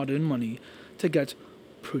own hard-earned money to get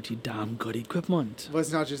pretty damn good equipment. But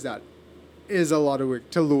it's not just that. It's a lot of work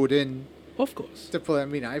to load in. Of course. To pull. I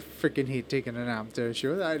mean, I freaking hate taking an amp to a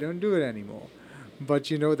show. I don't do it anymore. But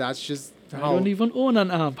that's just how. I don't even own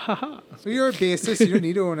an amp. Haha. So you're a bassist. You don't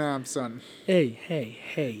need to own an amp, son. Hey.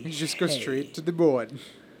 You just go straight to the board.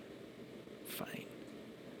 Fine.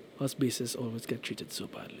 Us bassists always get treated so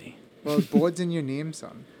badly. Well, board's in your name,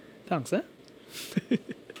 son. Thanks, eh?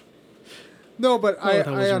 No, but I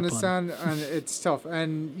understand, and it's tough.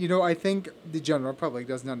 And, I think the general public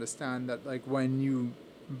doesn't understand that, like, when you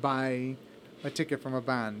buy a ticket from a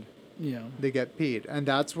band, they get paid. And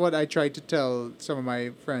that's what I try to tell some of my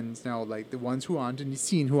friends now, like, the ones who aren't in the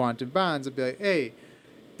scene, who aren't in bands, I'll be like, hey,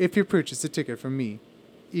 if you purchase a ticket from me,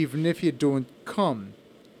 even if you don't come,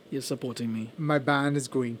 you're supporting me. My band is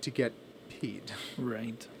going to get paid.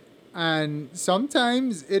 Right. And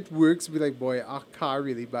sometimes it works. Be like, boy, I can't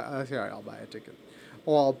really buy. I'll buy a ticket,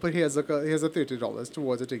 or I'll put here's a $30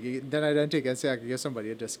 towards a ticket. Then I take it and say I can give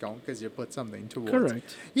somebody a discount because you put something towards.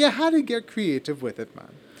 Correct. Yeah, how to get creative with it,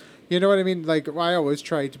 man. You know what I mean? Like I always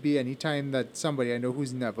try to be anytime that somebody I know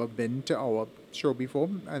who's never been to our show before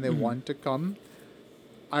and they want to come,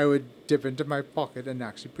 I would dip into my pocket and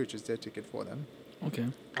actually purchase their ticket for them. Okay.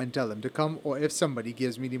 And tell them to come, or if somebody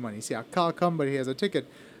gives me the money, say I can't come, but here's a ticket.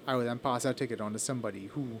 I would then pass that ticket on to somebody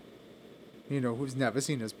who, who's never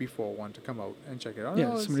seen us before, want to come out and check it out.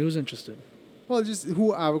 Yeah, somebody who's interested. Well, just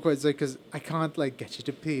who I would quite like, because I can't get you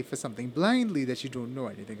to pay for something blindly that you don't know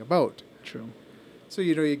anything about. True. So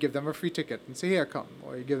you give them a free ticket and say here come,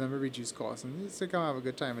 or you give them a reduced cost and say come have a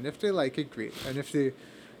good time. And if they like it, great. And if they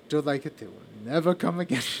don't like it, they will never come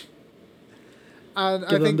again. And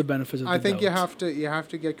give them the benefits of the doubt. I think you have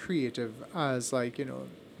to get creative as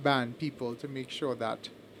band people to make sure that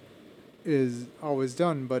is always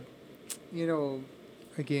done. But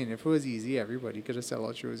again, if it was easy, everybody could have sell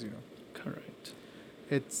out shows. Correct.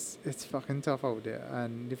 It's fucking tough out there,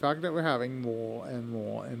 and the fact that we're having more and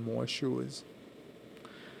more and more shows.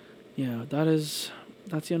 Yeah, that's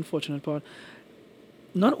the unfortunate part.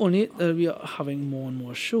 Not only that we are having more and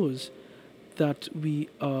more shows, that we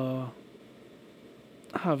are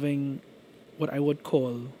having what I would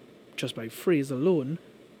call, just by phrase alone,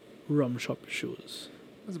 rum shop shows.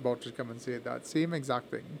 I was about to come and say that same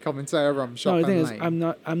exact thing. Come inside a rum shop. No, the thing is,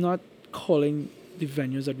 I'm not calling the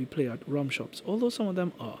venues that we play at rum shops, although some of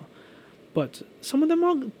them are, but some of them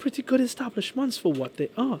are pretty good establishments for what they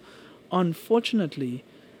are. Unfortunately,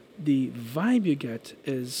 the vibe you get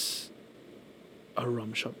is a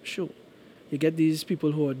rum shop show. You get these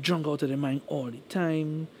people who are drunk out of their mind all the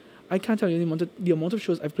time. I can't tell you the amount of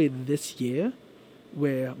shows I've played this year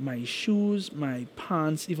where my shoes, my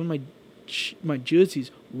pants, even my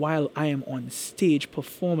jerseys, while I am on stage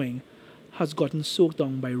performing, has gotten soaked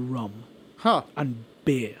down by rum and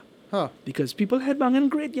beer. Because people headbanging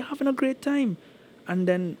great, you're having a great time. And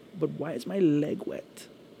then, but why is my leg wet?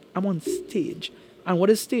 I'm on stage. And what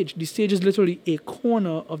is stage? The stage is literally a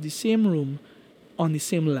corner of the same room on the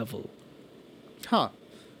same level. Wow.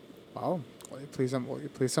 Well, you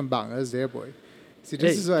play some bangers there, boy. See,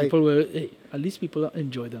 this is why at least people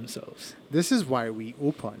enjoy themselves. This is why we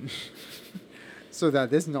open. So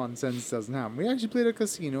that this nonsense doesn't happen. We actually played a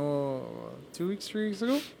casino 3 weeks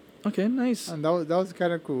ago. Okay, nice. And that was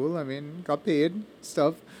kind of cool. I mean, got paid,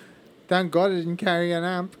 stuff. Thank God I didn't carry an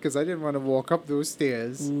amp because I didn't want to walk up those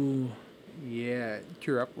stairs. Ooh. Yeah,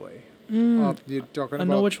 cheer up, boy. You're talking I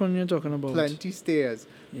know which one you're talking about. Plenty stairs.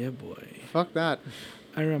 Yeah, boy. Fuck that.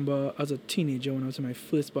 I remember as a teenager when I was in my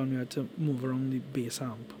first band, we had to move around the bass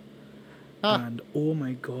amp. And oh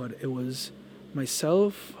my God, it was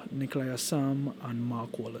myself, Nikolai Assam, and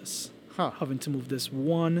Mark Wallace having to move this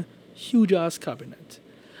one huge ass cabinet.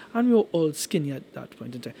 And we were all skinny at that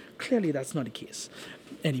point in time. Clearly, that's not the case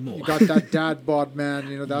anymore. You got that dad bod,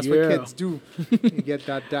 man. That's what kids do. You get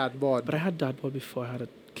that dad bod. But I had dad bod before I had a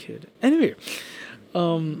kid. Anyway,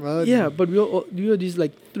 but we were these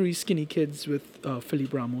three skinny kids with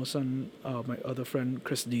Philip Ramos and my other friend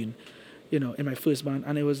Chris Dean, in my first band,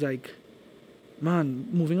 and it was like, man,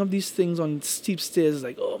 moving up these things on steep stairs,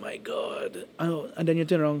 oh my God, and then you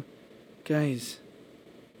turn around, guys,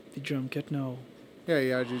 the drum kit now.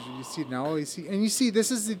 Yeah, you see now, you see,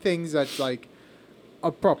 this is the things that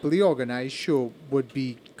a properly organized show would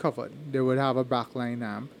be covered. They would have a backline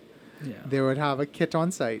amp. Yeah. They would have a kit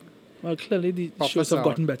on site. Well, clearly the Proper shows have sound.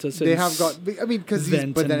 gotten better since. They have got. I mean, because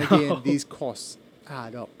then but to then now. again, these costs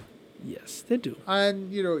add up. Yes, they do.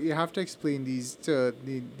 And you have to explain these to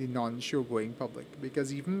the non-show going public,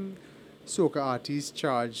 because even soca artists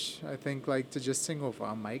charge, I think, like to just sing over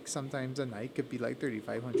a mic. Sometimes a night could be like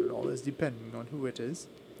 $3,500, depending on who it is.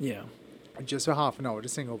 Yeah. Just for half an hour to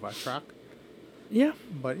sing over a track. Yeah.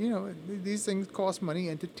 But these things cost money.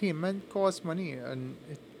 Entertainment costs money, and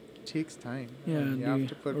it takes time. Yeah. And you have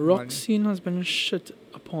to put The rock money. scene has been shit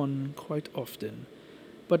upon quite often,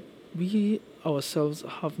 but we ourselves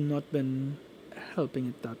have not been helping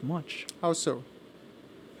it that much. How so?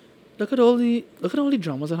 Look at all the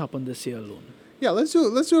dramas that happened this year alone. Yeah, let's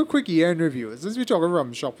do a quick year in review. Since we talk about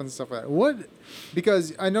rum shop and stuff like that. What?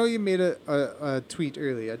 Because I know you made a tweet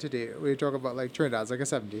earlier today where you talk about like Trinidad's like a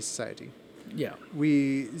 7-day society. Yeah.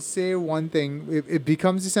 We say one thing, it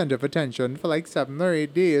becomes the center of attention for like 7 or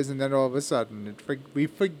 8 days, and then all of a sudden we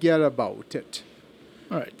forget about it.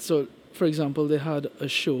 All right. So, for example, they had a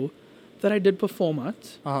show that I did perform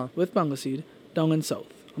at with Bangaseed down in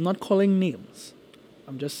South. I'm not calling names.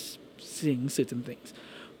 I'm just saying certain things.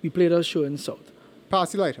 We played a show in South.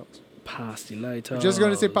 Past the Lighthouse. Past the Lighthouse. I'm just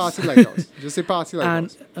going to say Past the Lighthouse. Just say Past the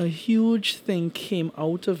Lighthouse. And a huge thing came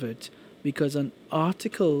out of it because an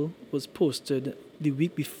article was posted the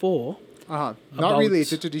week before. Not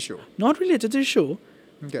related to the show. Not related to the show.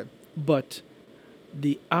 Okay. But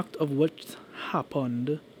the act of what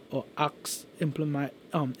happened, or acts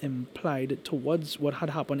implied towards what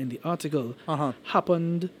had happened in the article,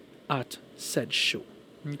 happened at said show.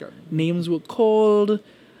 Okay. Names were called,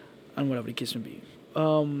 and whatever the case may be.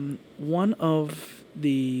 One of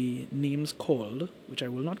the names called, which I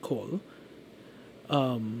will not call,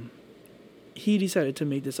 he decided to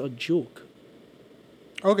make this a joke.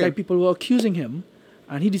 Okay. Like, people were accusing him,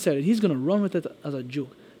 and he decided he's going to run with it as a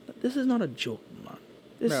joke. This is not a joke, man.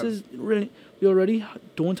 This is really... We already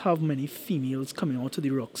don't have many females coming out to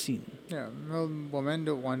the rock scene. Yeah, well, women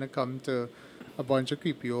don't want to come to a bunch of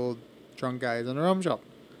creepy old drunk guys in a rum shop.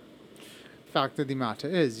 Fact of the matter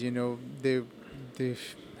is,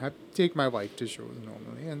 they take my wife to shows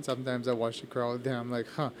normally, and sometimes I watch the crowd there, I'm like,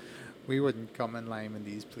 we wouldn't come and lime in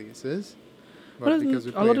these places. But because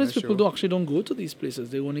we a lot of these show. people actually don't go to these places.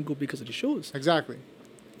 They only go because of the shows. Exactly.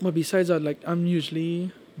 But besides that, like, I'm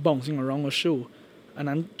usually bouncing around a show, and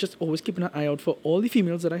I'm just always keeping an eye out for all the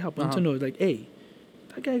females that I happen to know. Like, hey,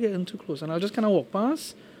 that guy getting too close. And I'll just kind of walk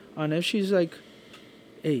past. And if she's like,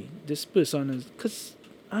 hey, this person is... Because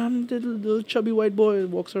I'm the little chubby white boy who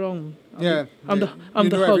walks around. I'm the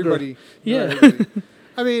hugger. Everybody. Yeah. Everybody.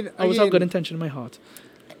 I mean... I always have good intention in my heart.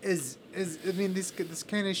 This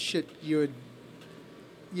kind of shit you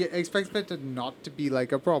expect it not to be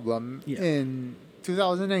like a problem in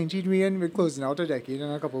 2019. We're closing out a decade in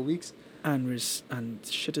a couple of weeks. And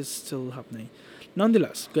shit is still happening.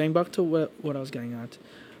 Nonetheless, going back to what I was getting at,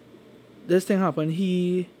 this thing happened.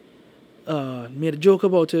 He made a joke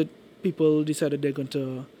about it. People decided they're going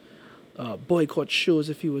to boycott shows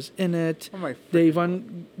if he was in it. Oh they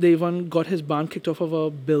even got his band kicked off of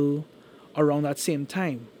a bill around that same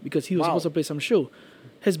time because he was supposed to play some show.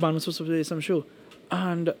 His band was supposed to play some show.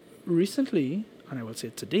 And recently, and I will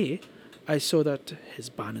say today, I saw that his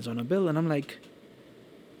band is on a bill, and I'm like,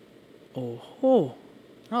 oh.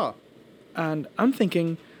 And I'm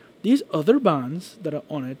thinking, these other bands that are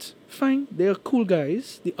on it, fine, they're cool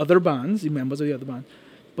guys, the other bands, the members of the other band,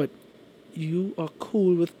 but you are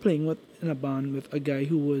cool with playing in a band with a guy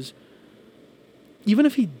who was, even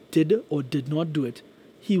if he did or did not do it,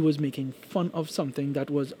 he was making fun of something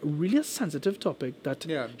that was really a sensitive topic that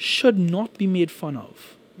should not be made fun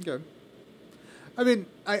of. Okay. I mean,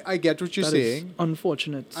 I get what you're saying.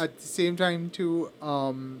 Unfortunate. At the same time, too,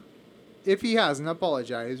 if he hasn't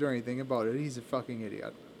apologized or anything about it, he's a fucking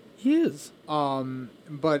idiot. He is.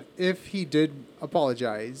 But if he did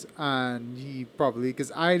apologize, and he probably,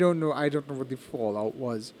 because I don't know what the fallout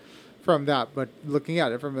was from that, but looking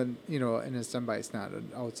at it from an innocent bystander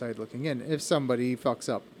outside looking in, if somebody fucks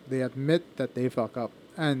up, they admit that they fuck up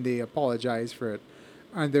and they apologize for it,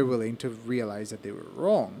 and they're willing to realize that they were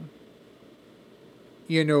wrong,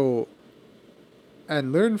 and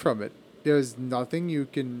learn from it. There's nothing you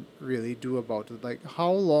can really do about it. Like,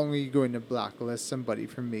 how long are you going to blacklist somebody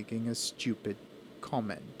for making a stupid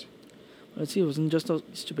comment? Let's see, it wasn't just a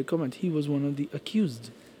stupid comment. He was one of the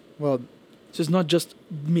accused. Well, so it's not just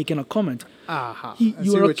making a comment.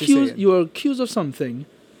 You are accused of something.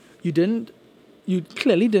 You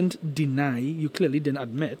clearly didn't deny. You clearly didn't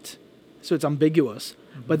admit. So it's ambiguous.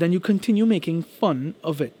 Mm-hmm. But then you continue making fun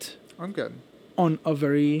of it. Okay. on a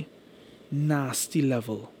very nasty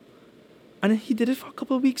level. And he did it for a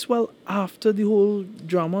couple of weeks after the whole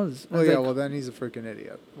dramas. Oh, yeah, well, then he's a freaking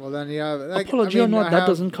idiot. Well, then, yeah. Like, apology or not, that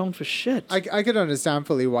doesn't count for shit. I could understand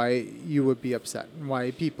fully why you would be upset and why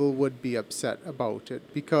people would be upset about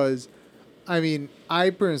it. Because, I mean, I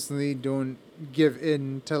personally don't give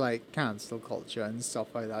in to, like, cancel culture and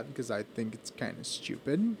stuff like that because I think it's kind of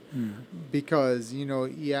stupid. Because, you know,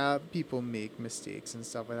 yeah, people make mistakes and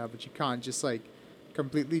stuff like that, but you can't just, like,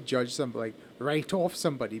 completely judge somebody, like write off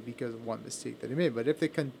somebody because of one mistake that they made. But if they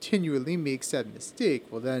continually make said mistake,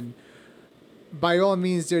 well then by all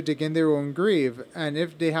means they're digging their own grave. And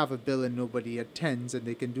if they have a bill and nobody attends and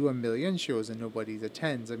they can do 1 million shows and nobody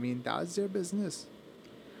attends, I mean, that's their business,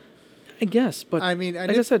 I guess. But I mean, and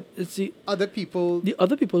like I said, it's the other people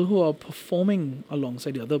who are performing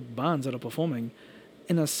alongside the other bands that are performing.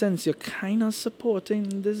 In a sense, you're kind of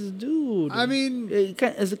supporting this dude. I mean, it's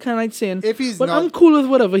kind of like saying, if he's but not, I'm cool with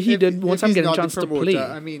whatever he did once I'm getting a chance to play.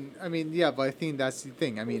 I mean, yeah, but I think that's the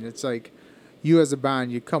thing. I mean, it's like you as a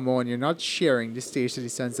band, you come on, you're not sharing the stage to the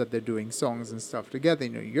sense that they're doing songs and stuff together.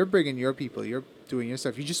 You know, you're bringing your people, you're doing your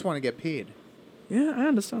stuff. You just want to get paid. Yeah, I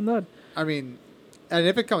understand that. I mean, and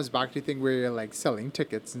if it comes back to the thing where you're like selling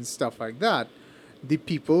tickets and stuff like that, the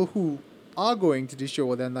people who are going to the show,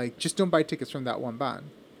 well then, like, just don't buy tickets from that one band.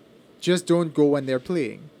 Just don't go when they're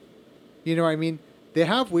playing. You know what I mean? They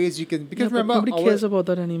have ways you can, because remember, nobody cares about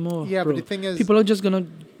that anymore. Yeah, bro. but the thing is, people are just gonna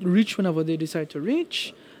reach whenever they decide to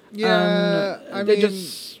reach. Yeah, I mean,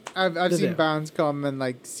 just, I've seen bands come and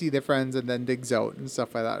like see their friends and then digs out and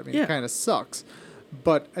stuff like that. I mean, it kind of sucks,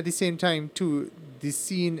 but at the same time too, the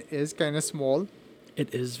scene is kind of small.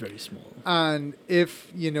 It is very small. And if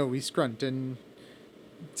you know we scrunting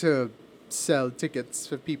to sell tickets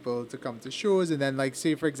for people to come to shows, and then like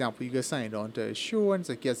say for example you get signed on to a show and it's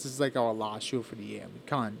like, yes, this is like our last show for the year, we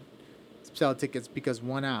can't sell tickets because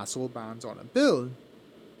one asshole band's on a bill.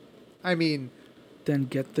 I mean, then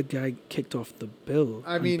get the guy kicked off the bill.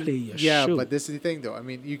 I mean, and play your yeah, show. but this is the thing though. I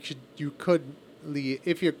mean, you could leave,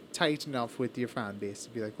 if you're tight enough with your fan base, to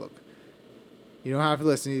be like, look, you don't have to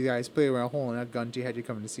listen to these guys play around holding a gun to your head. You're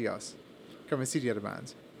coming to see us. Come and see the other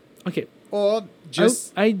bands. Okay. Or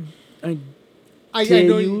just I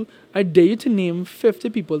dare you to name 50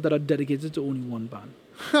 people that are dedicated to only one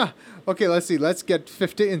band. Okay, let's see. Let's get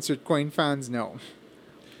 50 Insert Coin fans now.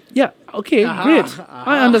 Yeah, okay, great.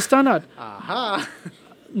 I understand that.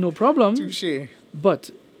 No problem. Touché. But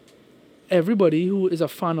everybody who is a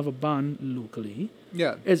fan of a band locally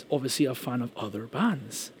is obviously a fan of other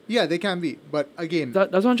bands. Yeah, they can be. But again,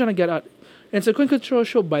 that's what I'm trying to get at. It's a Coin Control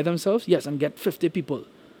show by themselves, yes, and get 50 people.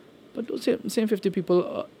 But those same 50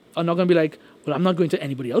 people are not going to be like, well, I'm not going to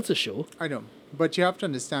anybody else's show. I know. But you have to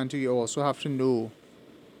understand, too, you also have to know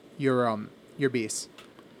your base.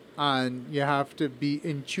 And you have to be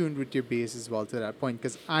in tune with your base as well to that point.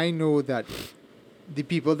 Because I know that the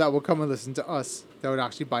people that will come and listen to us, that would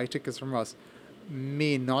actually buy tickets from us,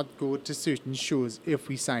 may not go to certain shows if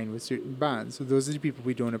we sign with certain bands. So those are the people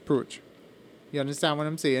we don't approach. You understand what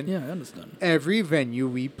I'm saying? Yeah, I understand. Every venue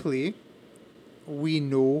we play, we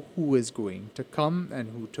know who is going to come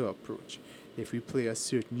and who to approach. If we play a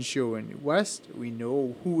certain show in the West, we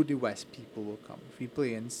know who the West people will come. If we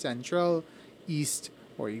play in Central, East,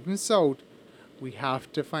 or even South, we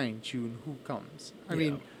have to fine-tune who comes. I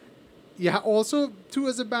mean, yeah, also, too,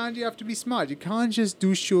 as a band, you have to be smart. You can't just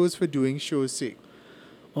do shows for doing shows' sake.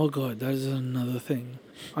 Oh, God, that is another thing.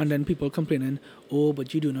 And then people complaining, oh,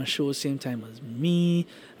 but you do not show same time as me,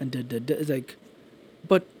 and it's like,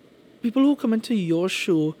 but people who come into your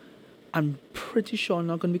show, I'm pretty sure are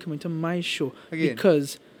not going to be coming to my show. Again.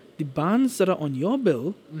 Because the bands that are on your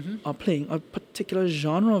bill are playing a particular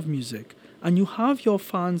genre of music, and you have your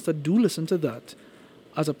fans that do listen to that,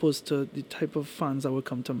 as opposed to the type of fans that will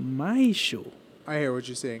come to my show. I hear what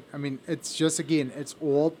you're saying. I mean, it's just, again, it's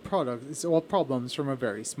all problems from a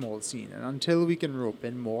very small scene. And until we can rope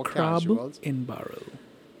in more casuals. Crab in barrel.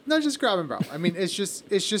 Not just crab and barrel. I mean, it's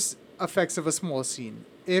just effects of a small scene.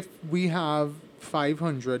 If we have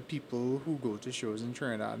 500 people who go to shows in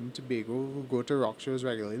Trinidad and Tobago who go to rock shows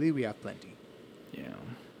regularly, we have plenty. Yeah.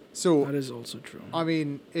 So that is also true. I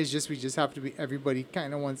mean, we just have to be, everybody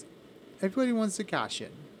wants to cash in.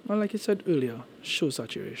 Well, like you said earlier, show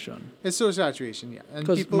saturation. It's show saturation, yeah.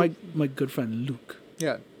 Because my good friend Luke.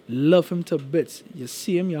 Yeah. Love him to bits. You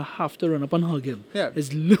see him, you have to run up and hug him. Yeah.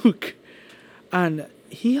 It's Luke. And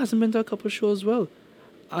he hasn't been to a couple of shows as well.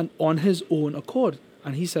 And on his own accord.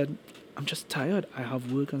 And he said, I'm just tired. I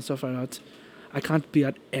have work and stuff like that. I can't be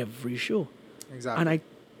at every show. Exactly. And I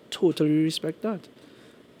totally respect that.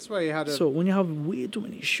 That's why you had So when you have way too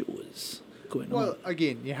many shows. going on. Well,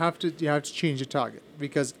 again, you have to change the target,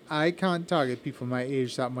 because I can't target people my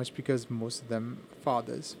age that much, because most of them are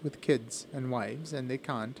fathers with kids and wives, and they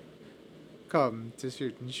can't come to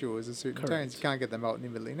certain shows at certain times. You can't get them out in the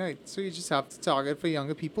middle of the night. So you just have to target for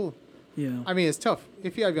younger people. Yeah. I mean, it's tough.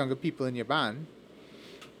 If you have younger people in your band,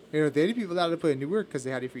 they're the people that are putting in the work because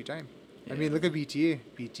they had the free time. Yeah. I mean, look at BTA.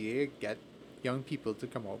 BTA get young people to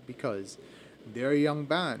come out because they're a young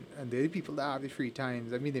band, and they're the people that have the free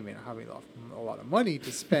times. I mean, they may not have a lot of money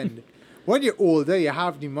to spend. When you're older, you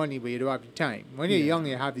have the money, but you don't have the time. When you're young,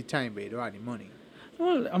 you have the time, but you don't have the money.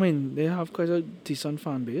 Well, I mean, they have quite a decent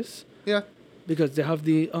fan base. Yeah. Because they have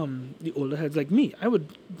the older heads like me. I would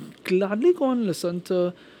gladly go and listen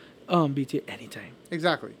to BTA anytime.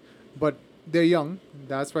 Exactly. But they're young.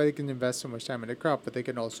 That's why they can invest so much time in the craft, but they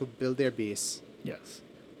can also build their base. Yes.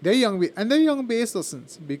 They're young, and they're young base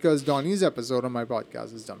listens, because Donnie's episode on my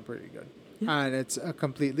podcast is done pretty good. Yeah. And it's a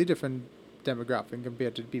completely different demographic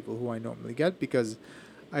compared to the people who I normally get, because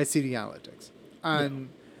I see the analytics. And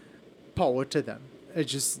power to them. You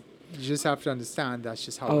just have to understand that's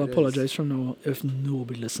just how I'll it is. I'll apologize from now if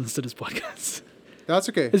nobody listens to this podcast. That's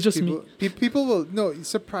okay. It's just me. People will,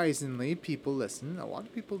 surprisingly, people listen. A lot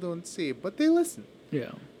of people don't say it, but they listen.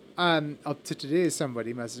 Yeah. Up to today,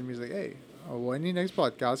 somebody messaged me, like, hey, when your next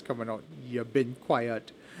podcast coming out? You've been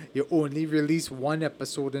quiet. You only released one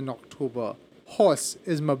episode in October. Horse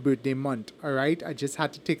is my birthday month, all right? I just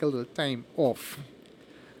had to take a little time off.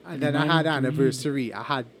 And then I had anniversary. I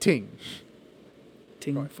had ting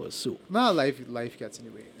for soup. Well, life gets in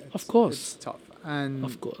the way. Of course. It's tough. And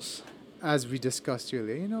of course. As we discussed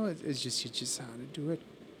earlier, it's just, you just have to do it.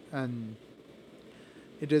 And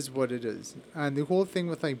it is what it is. And the whole thing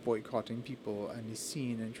with like boycotting people and the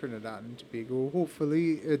scene in Trinidad and Tobago,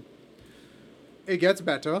 hopefully it gets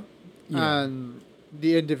better. Yeah. And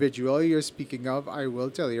the individual you're speaking of, I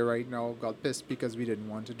will tell you right now, got pissed because we didn't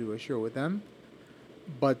want to do a show with them.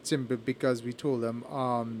 But simply because we told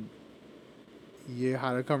them, you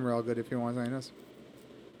had to come real good if you want to sign us.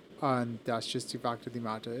 And that's just the fact of the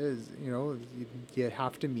matter is, you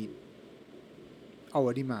have to meet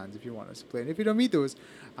our demands if you want us to play. And if you don't meet those,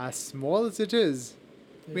 as small as it is,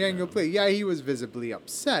 we ain't gonna play. Yeah, he was visibly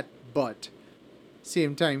upset, but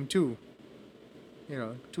same time too,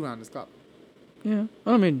 two hands clap. Yeah,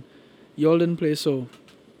 I mean, y'all didn't play, so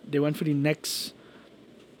they went for the next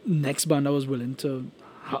band that was willing to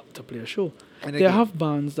play a show. And they have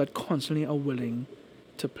bands that constantly are willing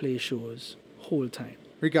to play shows whole time.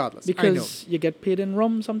 Regardless. Because you get paid in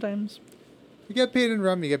rum sometimes. You get paid in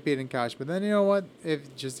rum, you get paid in cash. But then you know what?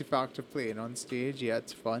 If just the fact of playing on stage, yeah,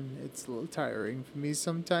 it's fun. It's a little tiring for me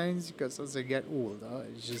sometimes because as I get older,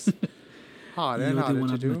 it's just harder and harder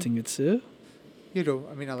to do. Admitting it, sir.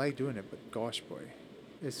 I mean, I like doing it, but gosh, boy,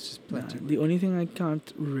 it's just plenty. The only thing I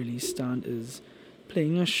can't really stand is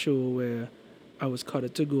playing a show where I was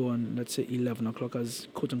called to go on, let's say, 11 o'clock as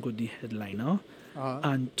quote-unquote the headliner.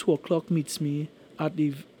 And 2 o'clock meets me at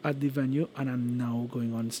the venue, and I'm now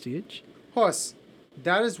going on stage. Horse,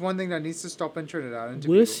 that is one thing that needs to stop in Trinidad. And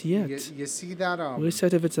worse yet. You see that? Worse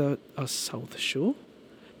yet if it's a South show.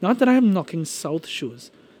 Not that I'm knocking South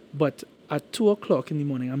shows, but at 2 o'clock in the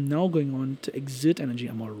morning, I'm now going on to exert energy.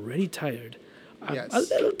 I'm already tired. I'm a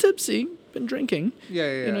little tipsy, been drinking.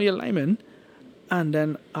 Yeah. You're liming. And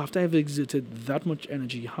then after I've exerted that much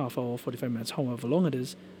energy, half hour, 45 minutes, however long it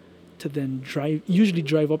is, to then usually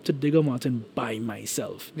drive up to Digger Martin by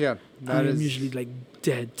myself. Yeah. I'm usually like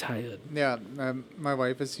dead tired. Yeah. My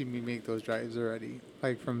wife has seen me make those drives already,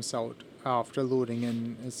 like from South. After loading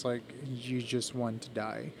in, it's like you just want to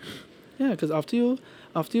die. Yeah, because after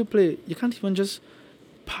you play, you can't even just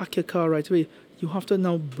park your car right away. You have to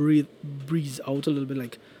now breathe out a little bit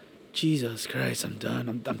like, Jesus Christ, I'm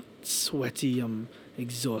done. I'm sweaty. I'm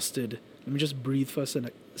exhausted. Let me just breathe for a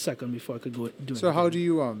second before I could go do it. So how do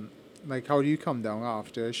you how do you come down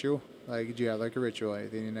after a show? Like, do you have like a ritual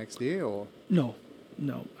anything the next day or? No.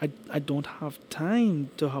 I don't have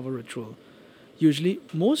time to have a ritual. Usually,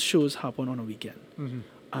 most shows happen on a weekend. Mm-hmm.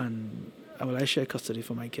 And I share custody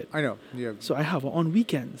for my kid. I know. Yeah. So I have her on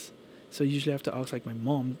weekends. So usually I have to ask like my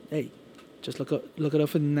mom, hey, just look at her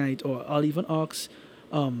for the night, or I'll even ask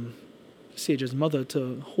Sage's mother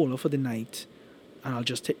to hold her for the night, and I'll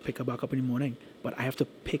just pick her back up in the morning. But I have to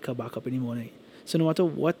pick her back up in the morning. So no matter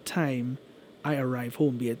what time I arrive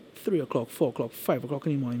home, be it 3 o'clock, 4 o'clock, 5 o'clock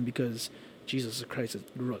in the morning, because Jesus Christ,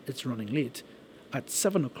 it's running late. At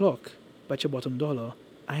 7 o'clock, bet your bottom dollar,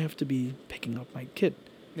 I have to be picking up my kid.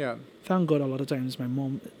 Yeah. Thank God a lot of times my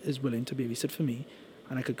mom is willing to babysit for me,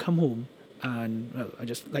 and I could come home and, I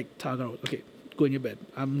just tag her out. Okay, go in your bed.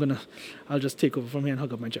 I'll just take over from here and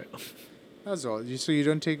hug up my child. That's all. So you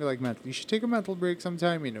don't take like mental. You should take a mental break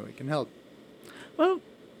sometime. It can help. Well,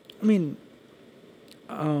 I mean,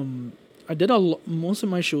 I did most of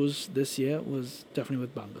my shows this year was definitely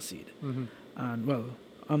with Banga Seed. Mm-hmm. And well,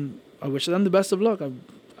 I wish them the best of luck.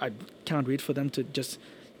 I can't wait for them to just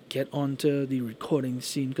get onto the recording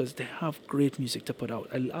scene because they have great music to put out.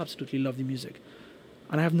 I absolutely love the music,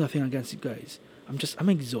 and I have nothing against you guys. I'm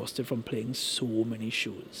exhausted from playing so many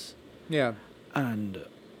shows. Yeah. And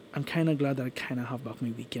I'm kind of glad that I kind of have back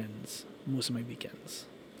my weekends, most of my weekends.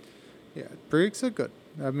 Yeah, breaks are good.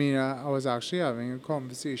 I mean, I was actually having a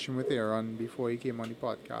conversation with Aaron before he came on the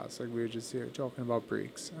podcast. Like, we were just here talking about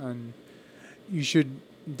breaks. And you should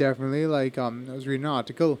definitely, like, I was reading an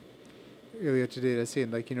article earlier today that's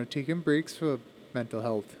saying, like, taking breaks for mental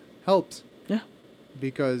health helps. Yeah.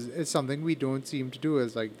 Because it's something we don't seem to do.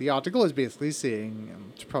 Is like the article is basically saying,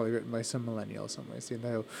 it's probably written by some millennial somewhere, saying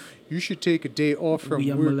that you should take a day off from we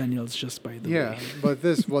are work. millennials, just by the way. Yeah, but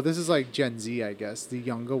this is like Gen Z, I guess, the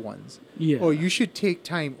younger ones. Yeah. Or you should take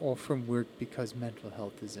time off from work because mental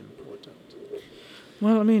health is important.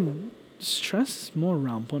 Well, I mean, stress is more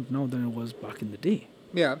rampant now than it was back in the day.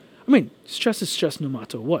 Yeah. I mean, stress is stress no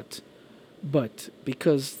matter what. But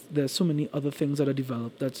because there's so many other things that are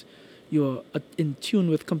developed that you're in tune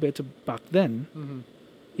with compared to back then,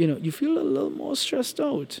 you feel a little more stressed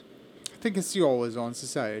out. I think it's the always on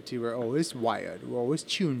society. We're always wired. We're always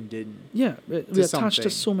tuned in. Yeah, we're attached to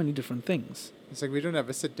so many different things. It's like we don't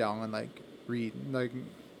ever sit down and like read. Like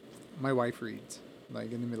my wife reads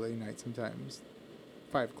like in the middle of the night sometimes,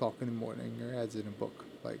 5 o'clock in the morning. Her head's in a book.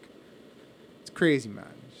 Like it's crazy,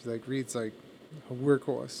 man. She like reads like a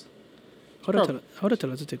workhorse. How to tell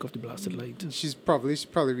her to take off the blasted light? She's probably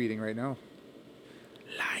reading right now.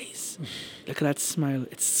 Lies. Look at that smile.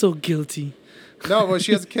 It's so guilty. No, well,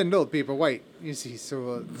 she has a Kindle, paper white. You see,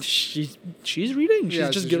 so she's reading. She's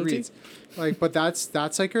just guilty. Reads. Like, but that's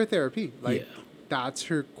like her therapy. Like, yeah. That's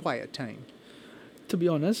her quiet time. To be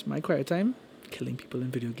honest, my quiet time, killing people in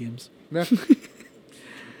video games. Yeah.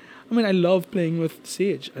 I mean, I love playing with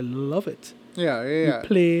Sage. I love it. Yeah. We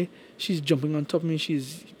play. She's jumping on top of me.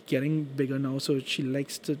 She's getting bigger now, so she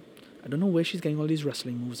likes to. I don't know where she's getting all these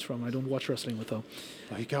wrestling moves from. I don't watch wrestling with her.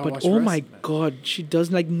 But my God, she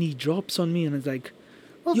does like knee drops on me, and it's like,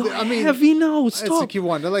 you're heavy now. Stop. It's like you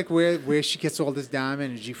wonder like where she gets all this damn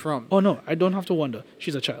energy from. Oh no, I don't have to wonder.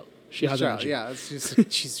 She's a child. She has energy. Yeah, it's just like,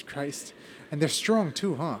 Jesus Christ, and they're strong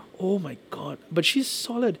too, huh? Oh my God, but she's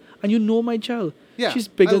solid, and my child. Yeah, she's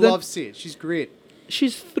bigger than. I love Sage. She's great.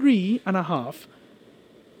 She's 3.5,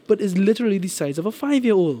 but is literally the size of a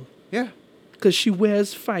 5-year-old. Yeah. Because she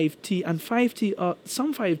wears 5T, and 5T,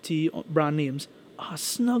 some 5T brand names are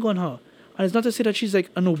snug on her. And it's not to say that she's like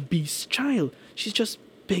an obese child. She's just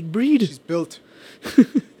big breed. She's built.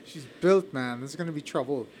 She's built, man. There's gonna be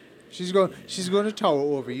trouble. She's going to tower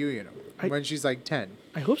over you, when she's like 10.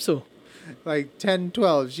 I hope so. Like 10,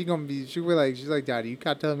 12, she's like, Daddy, you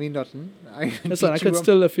can't tell me nothing. Listen, I could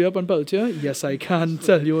still lift you up and belt you. Yes, I can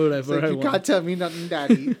tell you whatever I want. You can't tell me nothing,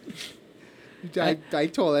 Daddy. I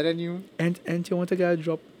taller than you. And you want to get a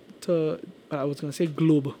drop to, I was going to say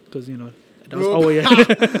globe, because, that was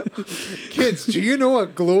globe. Kids, do you know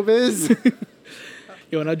what globe is?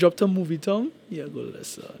 You want to drop to Movie Town? Yeah, go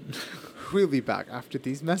listen. We'll be back after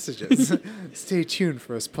these messages. Stay tuned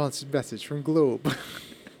for a sponsored message from Globe.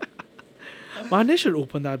 Man, they should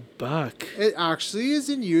open that back. It actually is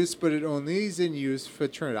in use, but it only is in use for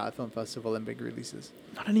Trinidad Film Festival and big releases.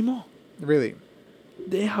 Not anymore. Really?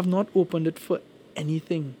 They have not opened it for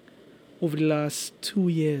anything over the last 2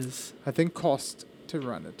 years. I think cost to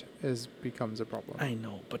run it becomes a problem. I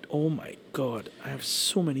know, but oh my God, I have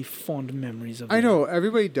so many fond memories of it. I know,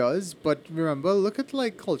 everybody does, but remember, look at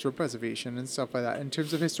like cultural preservation and stuff like that in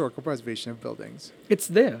terms of historical preservation of buildings. It's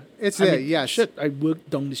there. Yes. Shit, I work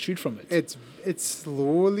down the street from it. It's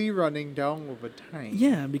slowly running down over time.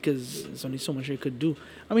 Yeah, because there's only so much you could do.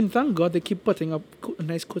 I mean, thank God they keep putting up a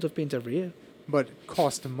nice coat of paint every year. But it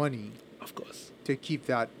costs money. Of course. To keep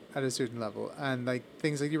that at a certain level. And like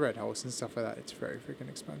things like the Red House and stuff like that, it's very freaking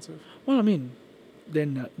expensive. Well, I mean,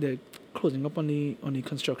 they're closing up on the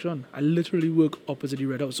construction. I literally work opposite the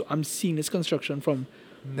Red House, so I'm seeing this construction from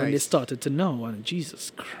when they started to now. And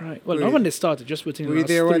Jesus Christ! Well, not when they started, just within the last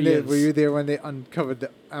 3 years. Were you there when they uncovered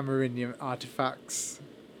the Amerindian artifacts?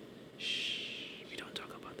 Shh! We don't talk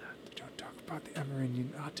about that. We don't talk about the Amerindian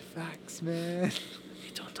artifacts, man.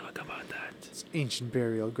 We don't talk about that. It's ancient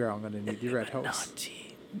burial ground underneath the Red House.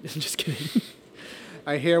 I'm just kidding.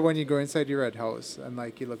 I hear when you go inside your Red House and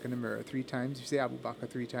like you look in the mirror 3 times, you say Abu Bakr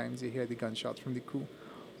 3 times, you hear the gunshots from the coup.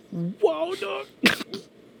 Wow, dog.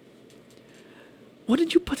 what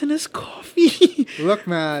did you put in his coffee? Look,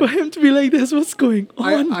 man. For him to be like this, what's going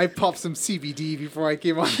on? I popped some CBD before I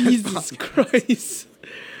came on. Jesus Christ.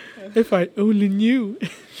 If I only knew.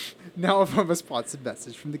 Now from a sponsored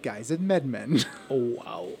message from the guys at MedMen. Oh,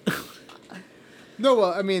 wow. No,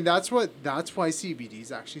 well, I mean, that's why CBD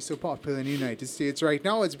is actually so popular in the United States right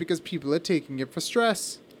now. It's because people are taking it for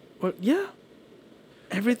stress. Well, yeah.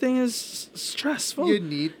 Everything is stressful. You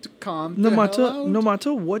need to calm the hell out. No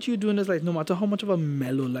matter what you do in this life, no matter how much of a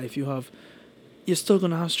mellow life you have, you're still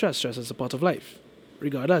going to have stress. Stress is a part of life,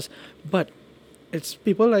 regardless. But it's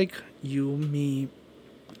people like you, me,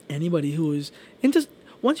 anybody who is into...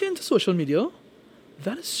 Once you're into social media,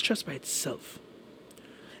 that is stress by itself.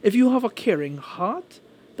 If you have a caring heart,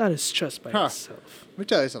 that is stress by itself. Let me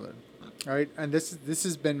tell you something. All right? And this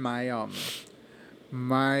has been my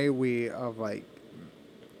my way of, like,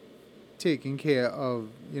 taking care of,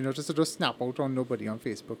 just to just snap out on nobody on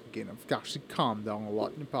Facebook again. I've actually calmed down a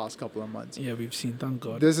lot in the past couple of months. Yeah, we've seen, thank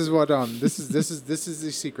God. This is what this is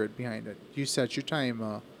the secret behind it. You set your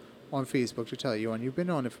timer on Facebook to tell you, and you've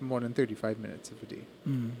been on it for more than 35 minutes of a day.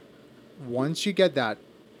 Once you get that,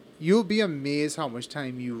 you'll be amazed how much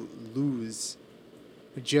time you lose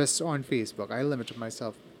just on Facebook. I limited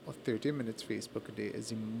myself of 30 minutes Facebook a day is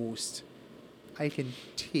the most I can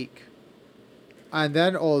take. And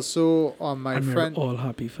then also on my friend... we're all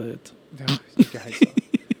happy for it. You guys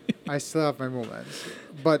I still have my moments.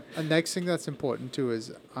 But the next thing that's important too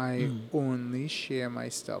is I only share my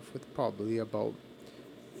stuff with probably about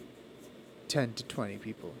 10 to 20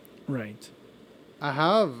 people. Right. I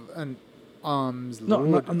have an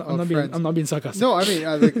load of friends. I'm not being sarcastic. No, I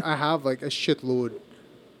mean, I have like a shitload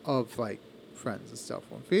of like friends and stuff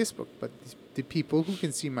on Facebook, but the people who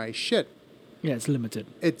can see my shit, yeah, it's limited.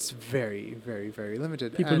 It's very, very, very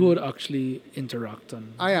limited. People who would actually interact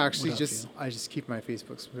on. I actually just keep my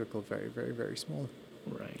Facebook circle very, very, very small.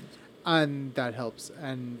 Right. And that helps.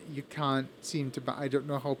 And you can't seem to... I don't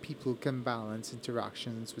know how people can balance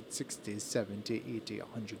interactions with 60, 70, 80,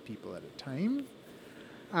 100 people at a time.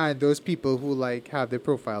 And those people who like have their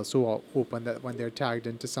profile so open that when they're tagged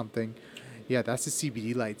into something, yeah, that's the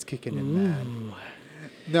CBD lights kicking in, man.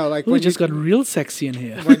 No, like we just got real sexy in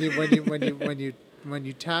here. when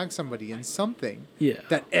you tag somebody in something, yeah,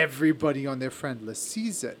 that everybody on their friend list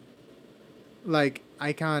sees it. Like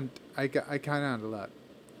I can't handle that.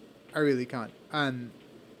 I really can't. And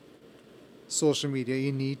social media,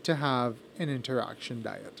 you need to have an interaction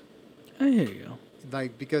diet. I hear you.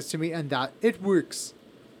 Like, because to me, and that it works.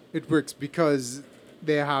 It works because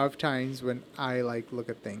there have times when I like look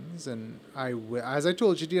at things, and as I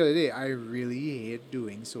told you the other day, I really hate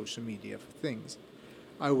doing social media for things.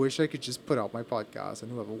 I wish I could just put out my podcast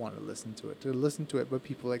and whoever wanted to listen to it, but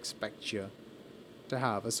people expect you to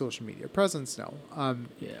have a social media presence now.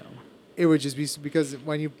 Yeah. It would just be because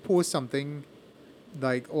when you post something,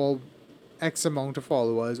 like all X amount of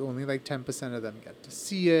followers, only like 10% of them get to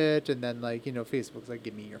see it, and then like, Facebook's like,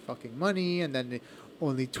 give me your fucking money, and then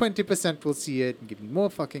only 20% will see it and give me more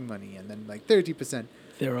fucking money, and then like 30%.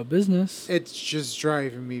 They're a business. It's just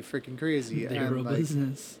driving me freaking crazy. They're a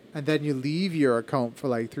business. And then you leave your account for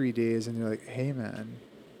like 3 days, and you're like, hey man,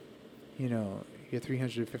 your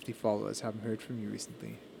 350 followers haven't heard from you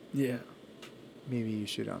recently. Yeah. Maybe you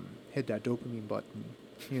should hit that dopamine button,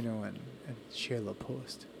 and share a little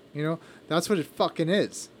post. That's what it fucking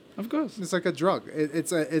is. Of course. It's like a drug.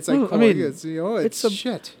 It's like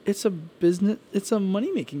shit. It's a business. It's a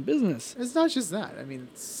money-making business. It's not just that. I mean,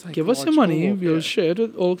 it's give us your money. We'll share it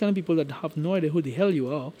with all kind of people that have no idea who the hell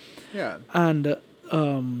you are. Yeah. And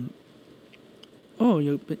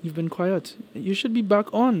you've been quiet. You should be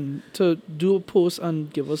back on to do a post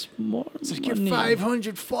and give us more it's money. Like your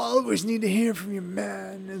 500 followers need to hear from you,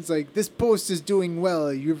 man. It's like, this post is doing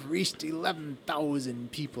well. You've reached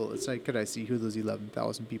 11,000 people. It's like, could I see who those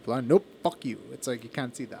 11,000 people are? Nope, fuck you. It's like, you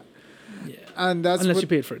can't see that. Yeah. And that's unless you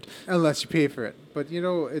paid for it. Unless you pay for it. But,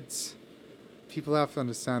 it's... People have to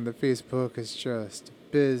understand that Facebook is just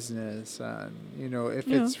business. And, if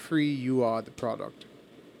it's free, you are the product.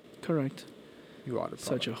 Correct. You are the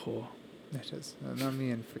product. Such a whore. It is. Not me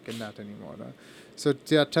and freaking that anymore. No? So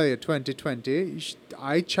I tell you, 2020,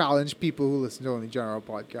 I challenge people who listen to Only General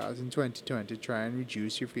Podcasts in 2020, try and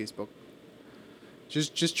reduce your Facebook.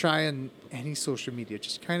 Just try and any social media,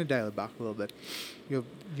 just kind of dial it back a little bit. You'll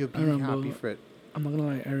be happy for it. I'm not gonna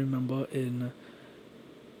lie. I remember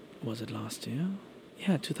was it last year?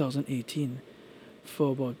 Yeah, 2018.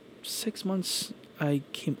 For about 6 months, I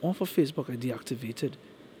came off of Facebook. I deactivated,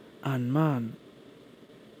 and man,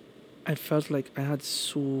 I felt like I had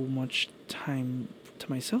so much time to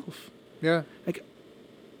myself. Yeah. Like,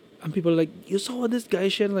 and people are like, you saw what this guy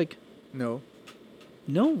shared? Like, no.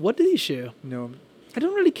 No, what did he share? No. I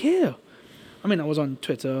don't really care. I mean, I was on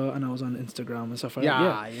Twitter and I was on Instagram and stuff like that.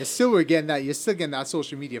 Yeah, you're still getting that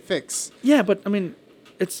social media fix. Yeah, but I mean,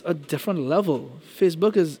 it's a different level.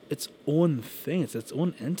 Facebook is its own thing. It's its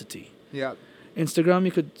own entity. Yeah. Instagram,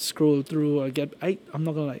 you could scroll through. I'm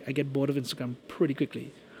not gonna lie, I get bored of Instagram pretty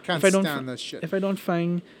quickly. Can't stand that shit. If I don't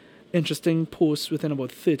find interesting posts within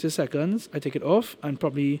about 30 seconds, I take it off, and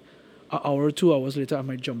probably an hour or 2 hours later, I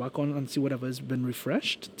might jump back on and see whatever has been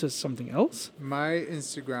refreshed to something else. My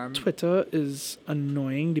Instagram. Twitter is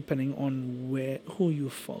annoying depending on who you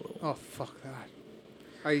follow. Oh, fuck that.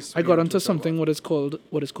 I got onto something what is called,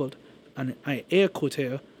 and I air quote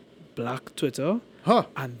here, Black Twitter. Huh.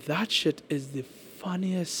 And that shit is the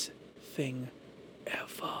funniest thing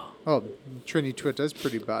ever. Oh, Trini Twitter is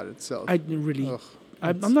pretty bad itself.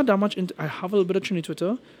 I'm not that much into. I have a little bit of Trini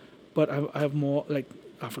Twitter, but I have more like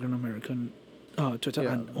African American Twitter.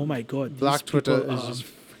 Yeah. And oh my god, Black Twitter is just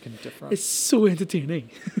freaking different. It's so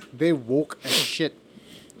entertaining. They woke as shit.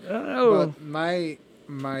 Oh. But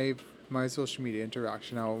my social media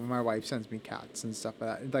interaction now, my wife sends me cats and stuff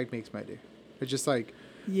like that. It like makes my day. It's just like.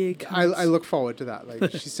 Yeah, I look forward to that.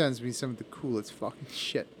 Like she sends me some of the coolest fucking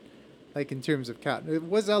shit. Like in terms of cat, it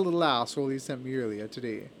was that little asshole he sent me earlier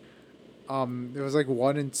today. There was like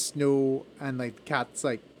one in snow and like the cat's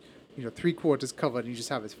like, 3/4 covered and you just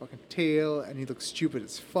have his fucking tail and he looks stupid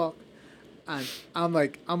as fuck. And I'm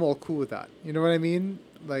like, I'm all cool with that. You know what I mean?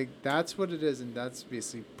 Like that's what it is, and that's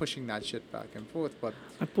basically pushing that shit back and forth. But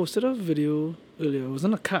I posted a video earlier. It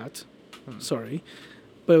wasn't a cat, sorry,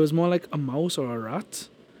 but it was more like a mouse or a rat.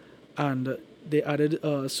 And they added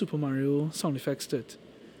Super Mario sound effects to it.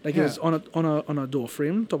 Like it was on a door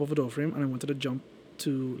frame, top of a door frame, and I wanted to jump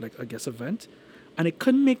to like I guess a vent, and it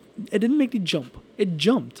didn't make the jump. It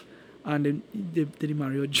jumped, and then they did the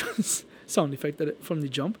Mario just sound effect from the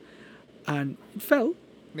jump, and it fell.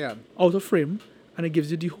 Yeah. Out of frame. And it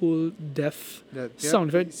gives you the whole death sound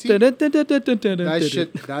effect. See, that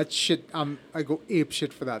shit. I go ape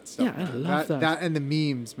shit for that stuff. Yeah, I love that. That and the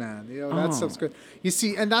memes, man. That stuff's good. You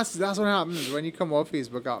see, and that's what happens when you come off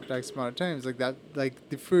Facebook after X amount of times. Like that, like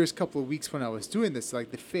the first couple of weeks when I was doing this,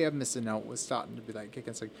 like the fear of missing out was starting to be like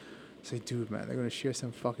kicking. It's like, dude, man, they're gonna share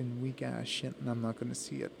some fucking weak ass shit, and I'm not gonna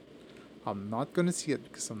see it. I'm not going to see it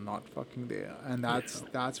because I'm not fucking there. And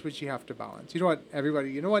that's what you have to balance. You know what,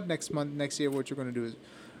 everybody, next year, what you're going to do is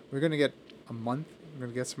we're going to get a month. We're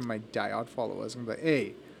going to get some of my diehard followers. I'm going to be like,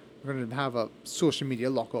 hey, we're going to have a social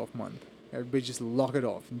media lock-off month. Everybody just lock it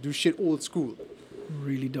off and do shit old school.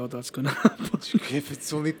 Really doubt that's going to happen. If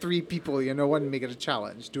it's only 3 people, make it a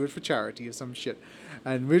challenge. Do it for charity or some shit.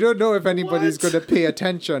 And we don't know if anybody's going to pay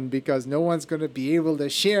attention because no one's going to be able to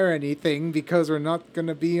share anything because we're not going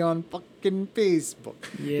to be on fucking Facebook.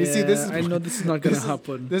 Yeah, you see, I know this is not going to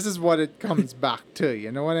happen. This is what it comes back to.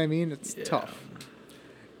 You know what I mean? It's tough.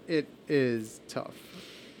 It is tough.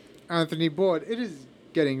 Anthony Board, it is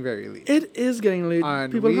getting very late. It is getting late.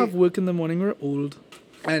 And people have work in the morning. We're old.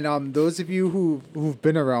 And those of you who've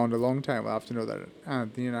been around a long time will have to know that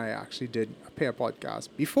Anthony and I actually did a pair podcast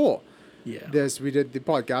before. Yeah. We did the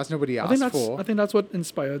podcast nobody asked for. I think that's what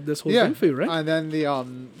inspired this whole thing for you, right? And then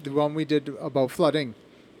the one we did about flooding.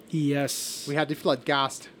 Yes. We had the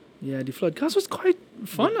floodcast. Yeah, the floodcast was quite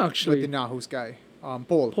fun actually. With the Nahus guy.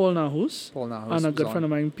 Paul Nahus. And a good friend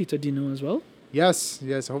of mine, Peter Dino, as well. Yes.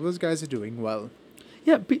 I hope those guys are doing well.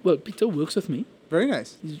 Yeah, Peter works with me. Very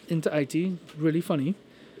nice. He's into IT, really funny.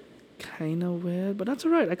 Kind of weird, but that's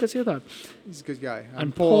all right. I could say that. He's a good guy.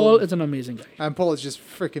 And Paul is an amazing guy. And Paul is just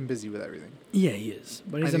freaking busy with everything. Yeah, he is.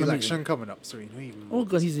 But he's an election coming up, so even oh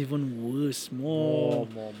god, he's even worse. More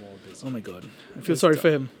busy. Oh my god, I feel sorry for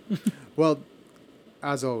him. Well,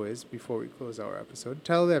 as always, before we close our episode,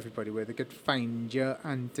 tell everybody where they could find you,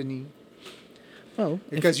 Anthony. Well,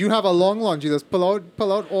 because you have a long laundry list. Pull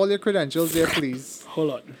out all your credentials there, please.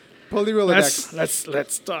 Hold on. Pull the Rolodex.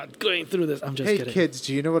 Let's start going through this. I'm just kidding. Hey kids,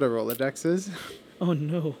 do you know what a Rolodex is? Oh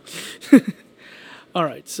no. All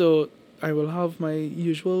right, so I will have my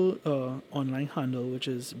usual online handle, which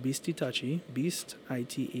is Beastitachi, Beast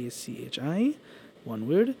Itachi, one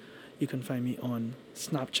word. You can find me on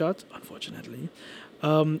Snapchat, unfortunately,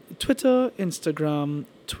 Twitter, Instagram,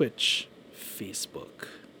 Twitch, Facebook,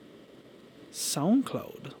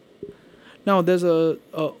 SoundCloud. Now there's a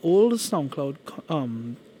old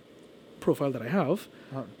SoundCloud profile that I have,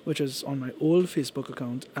 which is on my old Facebook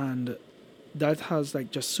account, and that has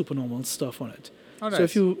like just super normal stuff on it. Oh,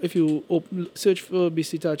 nice. So if you search for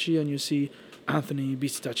Beastitachi and you see Anthony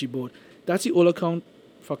Beastitachi Board, that's the old account.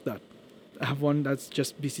 Fuck that. I have one that's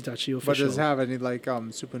just Beastitachi official. But does it have any like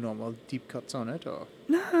super normal deep cuts on it or?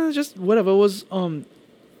 Nah, just whatever was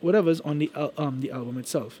whatever's on the album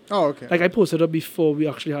itself. Oh, okay. Like I posted up before we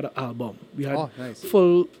actually had an album. We had nice.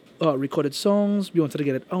 full recorded songs. We wanted to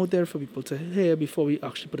get it out there for people to hear before we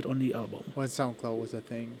actually put it on the album. When SoundCloud was a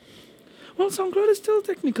thing. Well, SoundCloud is still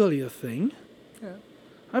technically a thing. Yeah.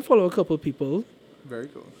 I follow a couple people. Very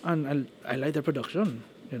cool. And I like their production.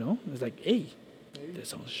 You know, it's like, hey, that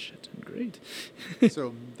sounds shit and great.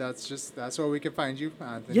 So that's where we can find you,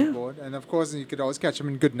 Anthony Ward. And of course, you could always catch him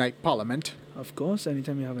in Goodnight Parliament. Of course,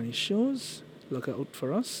 anytime you have any shows, look out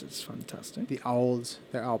for us. It's fantastic. The Owls,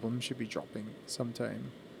 their album should be dropping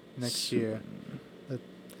sometime next year at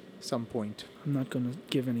some point. I'm not going to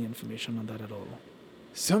give any information on that at all.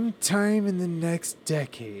 Sometime in the next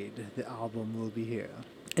decade, the album will be here.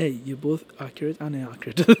 Hey, you're both accurate and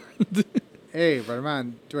inaccurate. Hey, but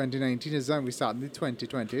man, 2019 is done. We start in the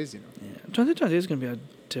 2020s, you know. Yeah, 2020 is going to be a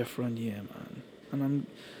different year, man. And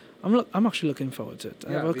I'm actually looking forward to it.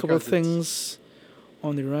 I have a couple of things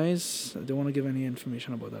on the rise. I don't want to give any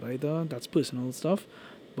information about that either. That's personal stuff.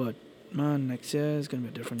 But, man, next year is going to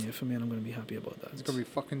be a different year for me, and I'm going to be happy about that. It's going to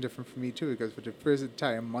be fucking different for me, too, because for the first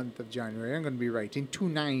entire month of January, I'm going to be writing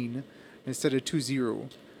 29 instead of 20 oh,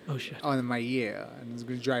 shit. on my year. And it's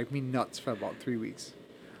going to drive me nuts for about 3 weeks.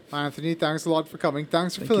 Anthony, thanks a lot for coming.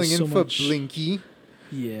 Thanks for filling in for Blinky.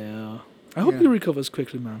 Yeah. I hope he recovers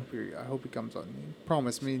quickly, man. I hope he comes on.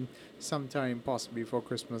 Promise me sometime possibly before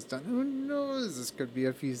Christmas done. Who knows? This could be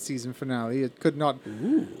a season finale. It could not.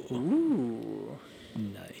 Ooh.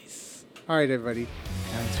 Nice. All right, everybody.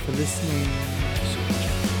 Thanks for listening.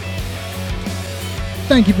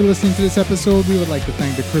 Thank you for listening to this episode. We would like to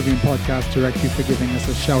thank the Caribbean Podcast Directory for giving us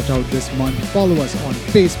a shout out this month. Follow us on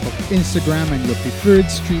Facebook, Instagram, and your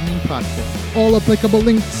preferred streaming platform. All applicable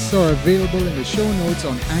links are available in the show notes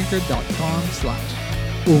on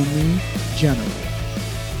anchor.com/onlygeneral.